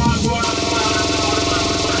me.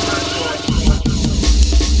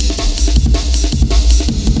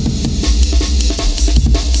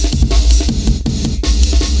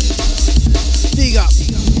 Big up.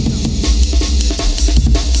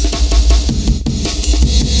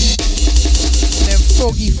 And them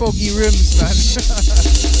foggy rooms, man.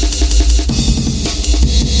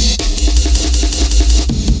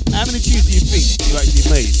 How many tunes do you think you actually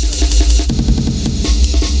made?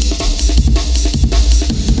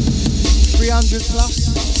 300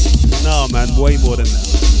 plus? No, man, way more than that.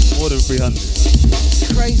 More than 300.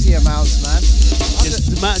 Crazy amounts, man.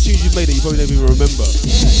 Just the amount of tunes you've made that you probably never even remember.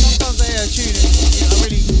 Yeah, sometimes I hear a tune and I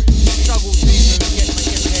really struggle to even get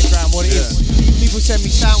my head around what it is. People send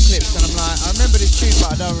me sound clips and I'm like, I remember this tune,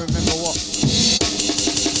 but I don't remember what.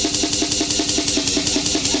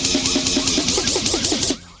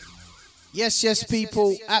 Yes,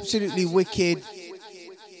 people, absolutely wicked.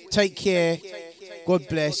 Take care. God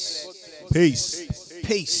bless. Peace.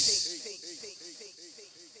 Peace.